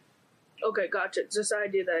 Okay, gotcha. Just an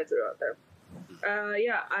idea that I threw out there.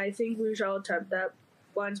 Yeah, I think we shall attempt that.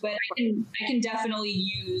 But I can definitely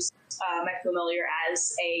use my familiar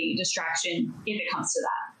as a distraction if it comes to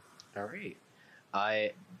that. All right.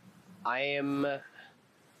 I am.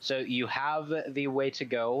 So you have the way to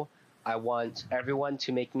go. I want everyone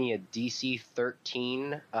to make me a DC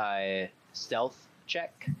 13 stealth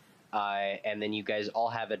check, and then you guys all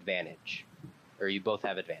have advantage, or you both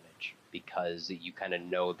have advantage because you kind of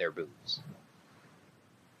know their moves.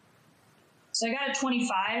 So I got a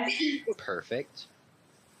 25. Perfect.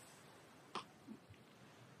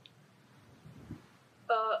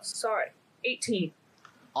 Sorry, 18.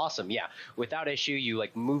 Awesome, yeah. Without issue, you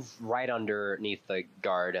like move right underneath the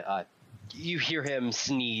guard. You hear him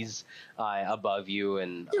sneeze above you,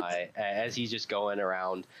 and as he's just going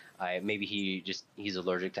around, maybe he's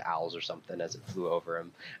allergic to owls or something as it flew over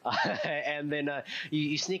him. And then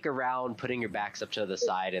you sneak around, putting your backs up to the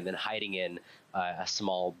side, and then hiding in a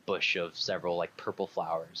small bush of several like purple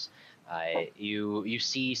flowers. You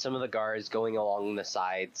see some of the guards going along the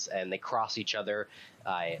sides, and they cross each other,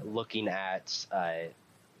 looking at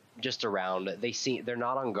just around. They're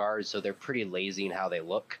not on guard, so they're pretty lazy in how they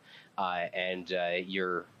look. And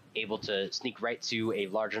you're able to sneak right to a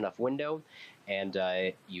large enough window, and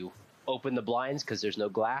you open the blinds because there's no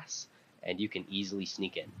glass, and you can easily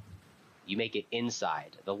sneak in. You make it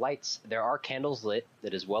inside. The lights, there are candles lit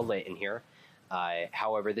that is well lit in here.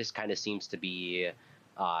 However, this kind of seems to be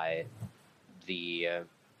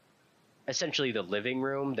essentially the living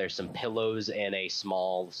room. There's some pillows in a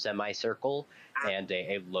small semicircle and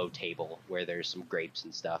a low table where there's some grapes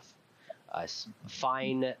and stuff.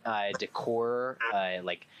 Fine decor,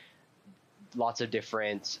 like lots of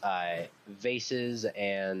different vases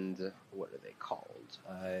and what are they called?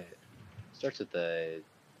 Starts with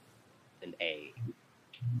an A.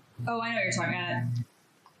 Oh, I know what you're talking about.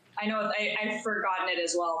 I know I've forgotten it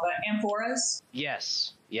as well, but amphoras?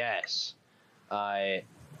 Yes.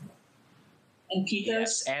 And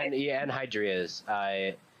Pethos? Yes, and Hydrias.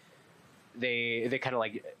 They kind of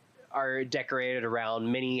like are decorated around.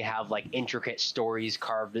 Many have like intricate stories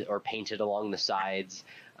carved or painted along the sides.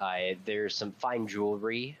 There's some fine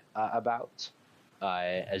jewelry about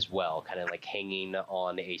as well, kind of like hanging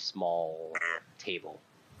on a small table.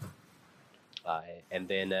 And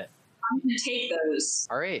then I'm gonna take those.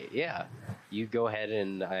 all right, yeah. You go ahead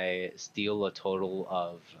and steal a total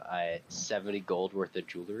of 70 gold worth of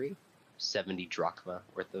jewelry, 70 drachma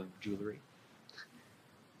worth of jewelry.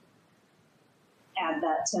 Add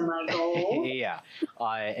that to my goal. Yeah.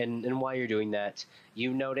 And while you're doing that,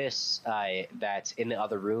 you notice that in the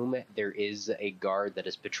other room there is a guard that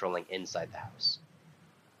is patrolling inside the house.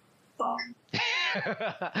 Fuck.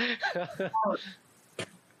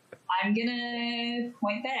 I'm gonna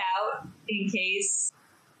point that out in case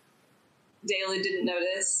Dayla didn't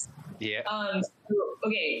notice. Yeah.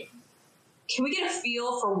 Okay. Can we get a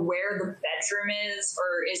feel for where the bedroom is,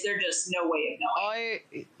 or is there just no way of knowing?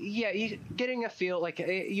 You getting a feel like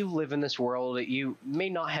you live in this world. You may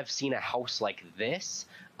not have seen a house like this,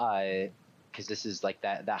 because this is like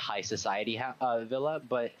that high society villa,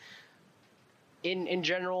 but in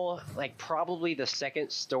general, like probably the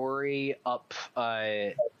second story up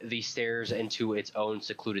the stairs into its own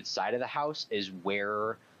secluded side of the house is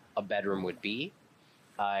where a bedroom would be.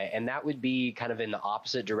 And that would be kind of in the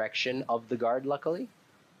opposite direction of the guard, luckily.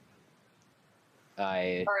 All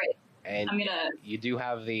right. And I'm gonna... you do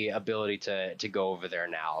have the ability to go over there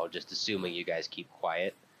now, just assuming you guys keep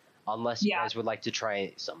quiet. Unless you guys would like to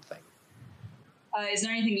try something. Is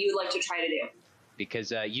there anything you would like to try to do?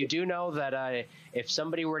 Because you do know that if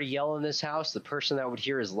somebody were to yell in this house, the person that would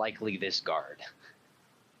hear is likely this guard.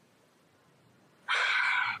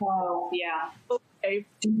 Oh, yeah. Okay.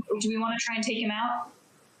 Do we want to try and take him out?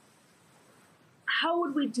 How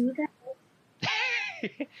would we do that?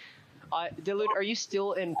 Dilute, are you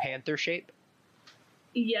still in panther shape?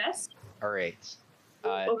 Yes. All right.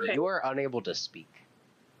 Okay. You are unable to speak.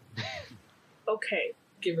 Okay.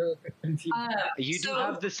 Give her You do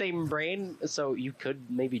have the same brain, so you could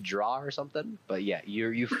maybe draw or something. But yeah,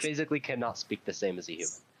 you physically cannot speak the same as a human.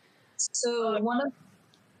 So one of...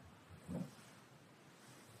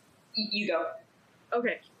 You go.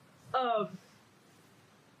 Okay. I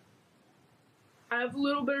have a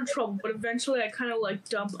little bit of trouble, but eventually I kind of like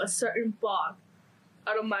dump a certain box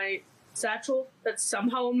out of my satchel that's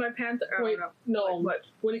somehow in my pants. I Wait, don't know. no. Like, what?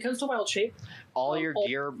 When it comes to wild shape, All your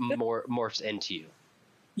gear morphs into you.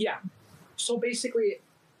 yeah. So basically,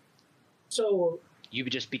 You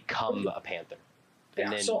just become a panther, and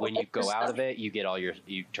Yeah, then so when you all go your out stuff- of it, you get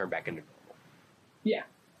you turn back into normal. yeah.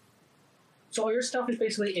 So all your stuff is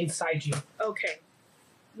basically inside you. Okay.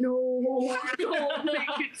 No, don't make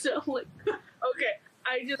it sound like. Okay,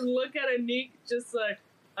 I just look at Anik, just like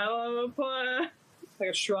I want to Like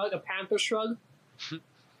a shrug, a panther shrug.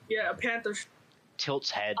 yeah, a panther.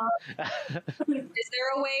 Tilt's head.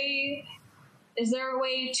 Is there a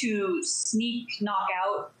way to sneak knock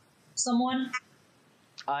out someone?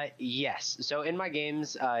 Yes. So in my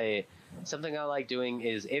games, something I like doing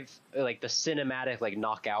is if like the cinematic like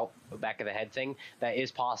knockout back of the head thing, that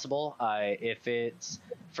is possible. If it's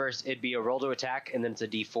first, it'd be a roll to attack, and then it's a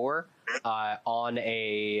D4. On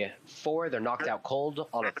a 4, they're knocked out cold.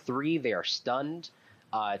 On a 3, they are stunned.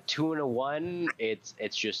 2 and a 1, it's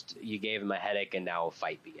just you gave them a headache and now a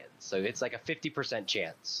fight begins. So it's like a 50%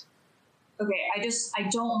 chance. Okay, I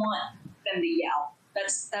don't want them to yell.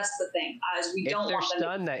 That's the thing. As we don't If they're want them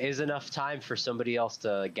stunned, that is enough time for somebody else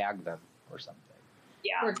to gag them or something.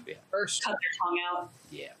 Yeah. Or Cut their tongue out.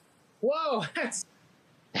 Yeah. Whoa, that's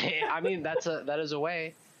I mean, that is a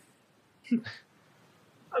way.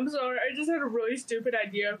 I'm sorry, I just had a really stupid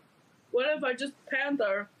idea. What if I just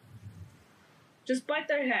panther? Just bite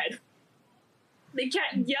their head. They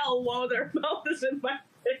can't yell while their mouth is in my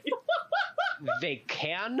face. They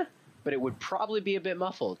can, but it would probably be a bit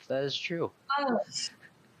muffled. That is true.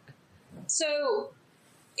 So,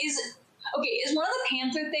 is one of the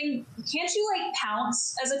panther thing? Can't you like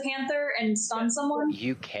pounce as a panther and stun someone?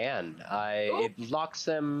 You can. It locks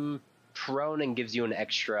them prone and gives you an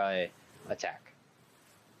extra attack.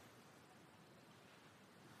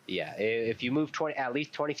 Yeah, if you move at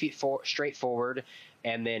least 20 feet straight forward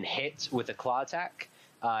and then hit with a claw attack,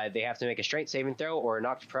 they have to make a strength saving throw or are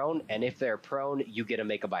knocked prone, and if they're prone, you get to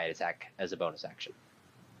make a bite attack as a bonus action.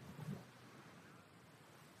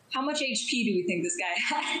 How much HP do we think this guy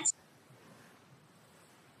has?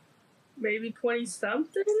 Maybe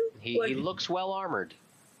 20-something? He looks well armored.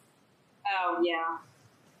 Oh, yeah.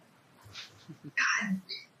 God,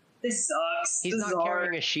 this sucks. He's This is not hard.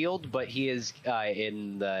 carrying a shield, but he is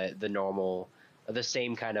in the normal the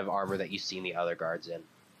same kind of armor that you've seen the other guards in.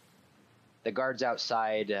 The guards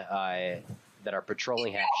outside that are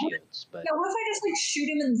patrolling have shields, but Yeah, what if I just like shoot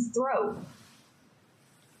him in the throat?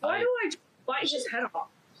 Why do I bite his head off?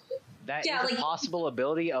 that Yeah, is like- a possible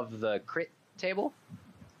ability of the crit table.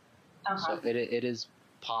 Uh-huh. So it is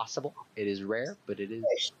possible. It is rare, but it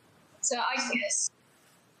is. So I guess.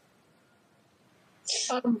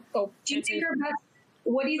 Oh, Do you think our best?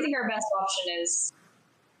 What do you think our best option is?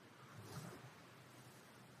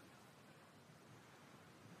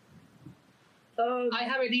 I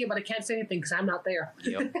have an idea, but I can't say anything because I'm not there.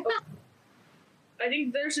 Yep. I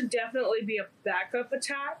think there should definitely be a backup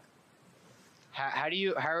attack.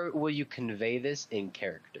 How will you convey this in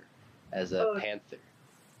character as a panther?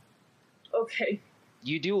 Okay.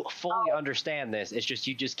 You do fully understand this. It's just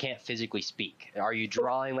you just can't physically speak. Are you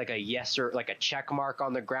drawing like a yes or like a check mark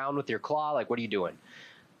on the ground with your claw? Like what are you doing?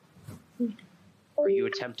 Are you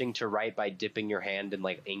attempting to write by dipping your hand in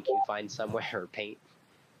like ink you find somewhere or paint?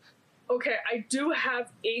 Okay, I do have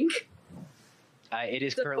ink. It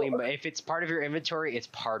is currently, if it's part of your inventory, it's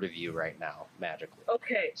part of you right now, magically.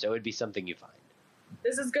 Okay, So it would be something you find.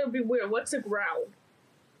 this is gonna be weird. What's the ground?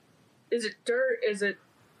 Is it dirt? Is it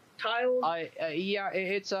tile? Yeah,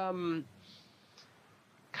 it's kind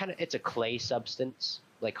of it's a clay substance,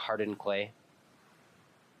 like hardened clay.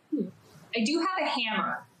 I do have a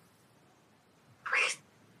hammer.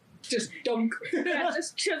 Just dunk. Yeah,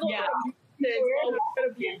 just chisel. Yeah. It's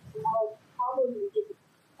gonna be.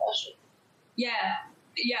 Yeah,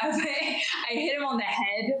 yeah. I hit him on the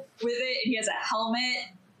head with it, and he has a helmet.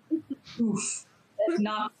 Oof,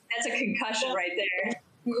 that's a concussion right there.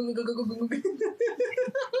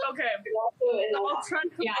 Okay. I'll try to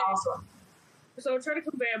convey, Yeah, also. So I'll try to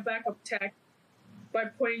convey a backup attack by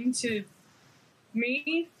pointing to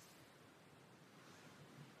me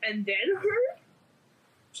and then her.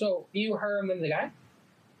 So you, her, and then the guy?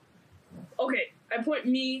 Okay, I point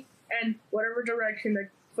me and whatever direction the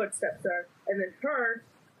footsteps are, and then her,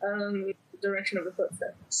 direction of the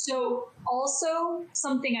footsteps. So also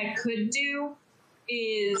something I could do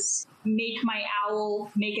is make my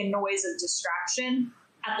owl make a noise of distraction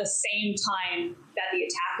at the same time that the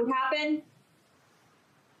attack would happen.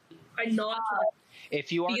 I nod to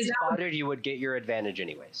If you aren't Because that spotted, you would get your advantage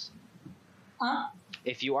anyways. Huh?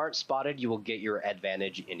 If you aren't spotted, you will get your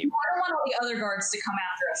advantage anyway. I don't want all the other guards to come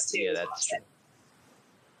after us too. Yeah, that's true.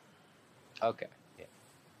 Okay. Yeah.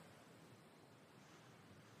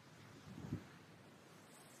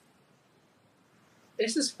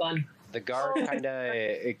 This is fun. The guard kind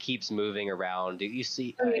of keeps moving around. You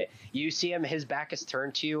see him. His back is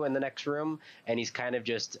turned to you in the next room, and he's kind of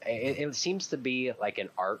just. It seems to be like an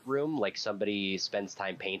art room, like somebody spends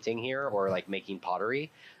time painting here or like making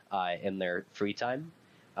pottery in their free time.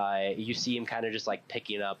 You see him kind of just like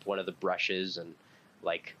picking up one of the brushes and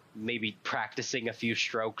like maybe practicing a few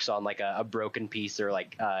strokes on like a broken piece or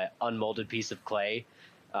like unmolded piece of clay.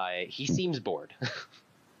 He seems bored.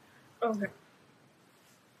 okay.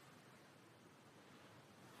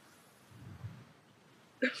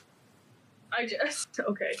 I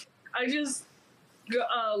just go,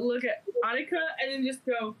 look at Annika and then just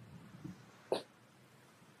go.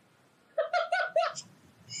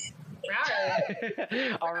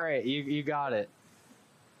 All right, you got it.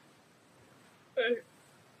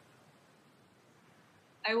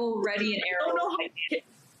 I will ready an arrow.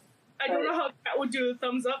 I don't know how Cat would do a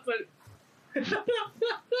thumbs up, but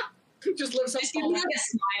Just lifts up. Just give me like a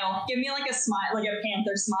smile. Give me like a smile, like a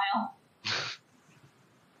panther smile.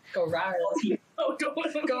 Go rar. oh,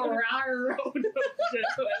 don't Go rar. Oh, no,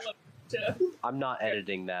 I love it. I'm not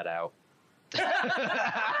editing that out.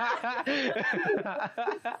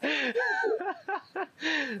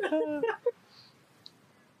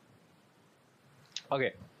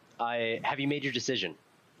 Okay. Have you made your decision?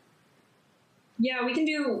 Yeah, we can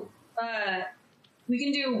do.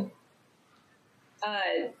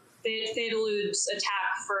 Theodolus's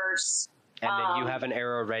attack first. And then you have an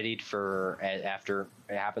arrow readied for after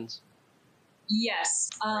it happens? Yes.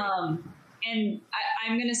 And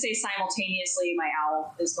I'm going to say simultaneously my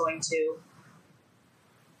owl is going to.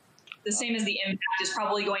 The same as the impact is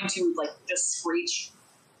probably going to, like, just screech.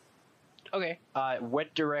 Okay.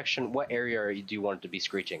 What direction, what area do you want it to be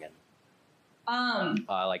screeching in?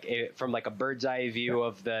 From like a bird's eye view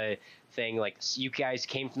of the thing, like you guys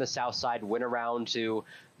came from the south side, went around to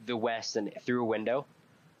the west and through a window.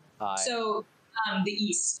 The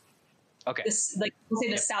east. Okay. This, like, we'll say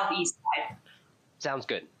the southeast side. Sounds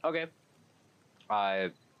good. Okay.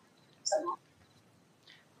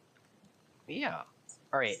 Yeah.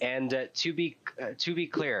 All right. And to be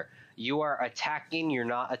clear, you are attacking. You're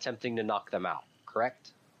not attempting to knock them out.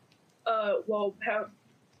 Correct? Well,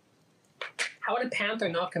 How would a panther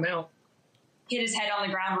knock him out? Hit his head on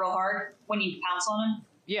the ground real hard when you pounce on him.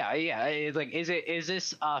 Yeah. It's like, is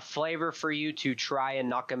this a flavor for you to try and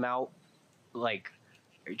knock him out? Like,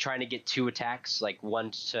 are you trying to get 2 attacks, like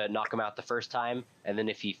one to knock him out the first time, and then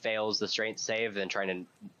if he fails the strength save, then trying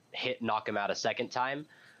to knock him out a second time?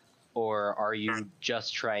 Or are you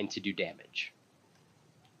just trying to do damage?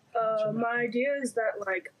 my idea is that,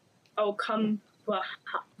 like, I'll come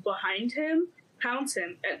behind him, pounce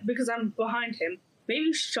him, and because I'm behind him,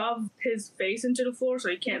 maybe shove his face into the floor so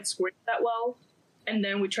he can't scream that well, and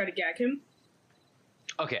then we try to gag him.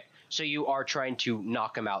 Okay, so you are trying to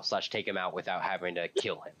knock him out / take him out without having to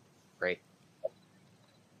kill him, right?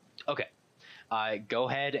 Okay. Go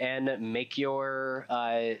ahead and make your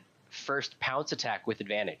first pounce attack with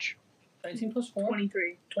advantage. 19 plus 4?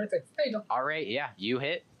 23. 23. There you go. All right, yeah, you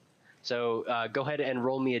hit. So go ahead and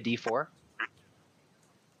roll me a d4.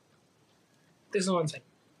 This is one thing.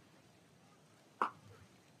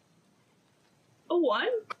 A 1?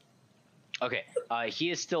 Okay, he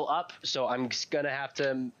is still up, so I'm just gonna have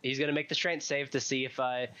to. He's gonna make the strength save to see if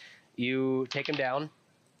you take him down.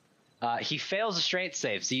 He fails a strength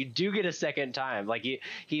save, so you do get a second time. Like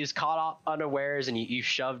he was caught off unawares, and you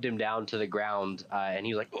shoved him down to the ground, and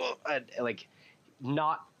he was like, "Ugh," like,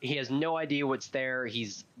 not. He has no idea what's there.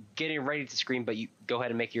 He's getting ready to scream, but you go ahead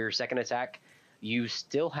and make your second attack. You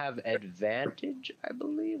still have advantage, I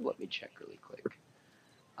believe. Let me check really quick.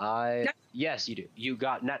 Yes, you do. You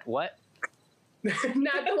got net what?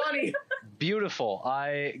 Not 20. Beautiful.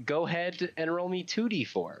 Go ahead and roll me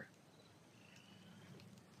 2d4.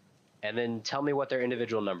 And then tell me what their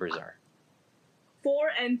individual numbers are.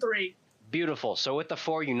 4 and 3. Beautiful. So with the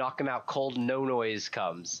 4, you knock him out cold, no noise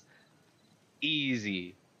comes.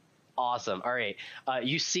 Easy. Awesome. All right.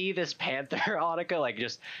 You see this panther, Annika, like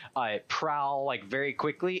just prowl like very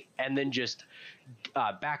quickly, and then just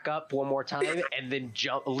back up one more time, and then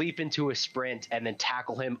leap into a sprint, and then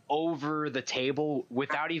tackle him over the table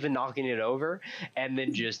without even knocking it over, and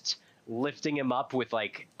then just lifting him up with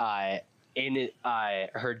like in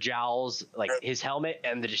her jowls, like his helmet,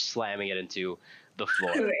 and then just slamming it into the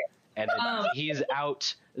floor. And then he's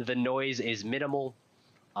out. The noise is minimal.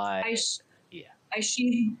 I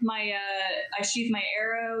sheath my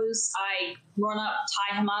arrows. I run up,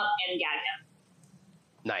 tie him up, and gag him.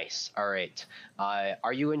 Nice. All right.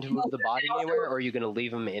 Are you going to move the body anywhere, or are you going to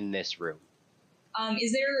leave him in this room?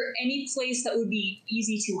 Is there any place that would be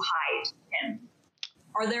easy to hide him?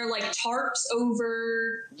 Are there like tarps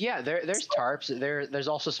over? Yeah, there's tarps. There's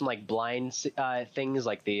also some like blind things,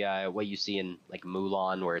 like the what you see in like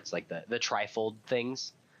Mulan, where it's like the trifold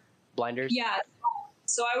things, blinders. Yeah.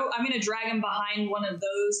 So I'm going to drag him behind one of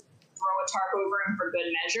those, throw a tarp over him for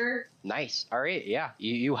good measure. Nice. All right. Yeah.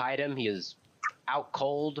 You hide him. He is out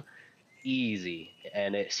cold, easy,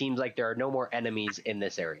 and it seems like there are no more enemies in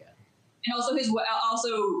this area. And also without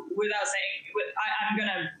saying, I'm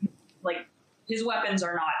gonna like his weapons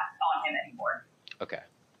are not on him anymore. Okay.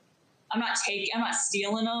 I'm not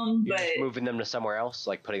stealing them, You're but just moving them to somewhere else,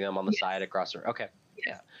 like putting them on the side across the. Okay.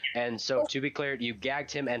 Yeah. And so to be clear, you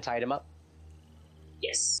gagged him and tied him up.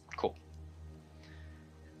 yes. Cool.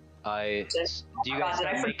 Do you guys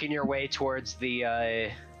start making your way towards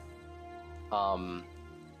the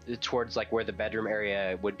towards like where the bedroom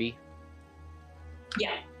area would be?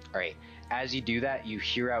 Yeah. All right. As you do that, you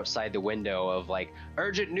hear outside the window of like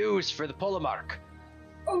urgent news for the Polemark.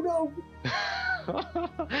 Oh no.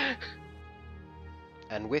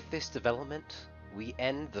 And with this development, we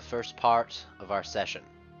end the first part of our session.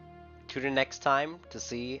 Tune in next time to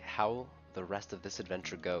see how the rest of this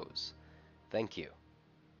adventure goes. Thank you.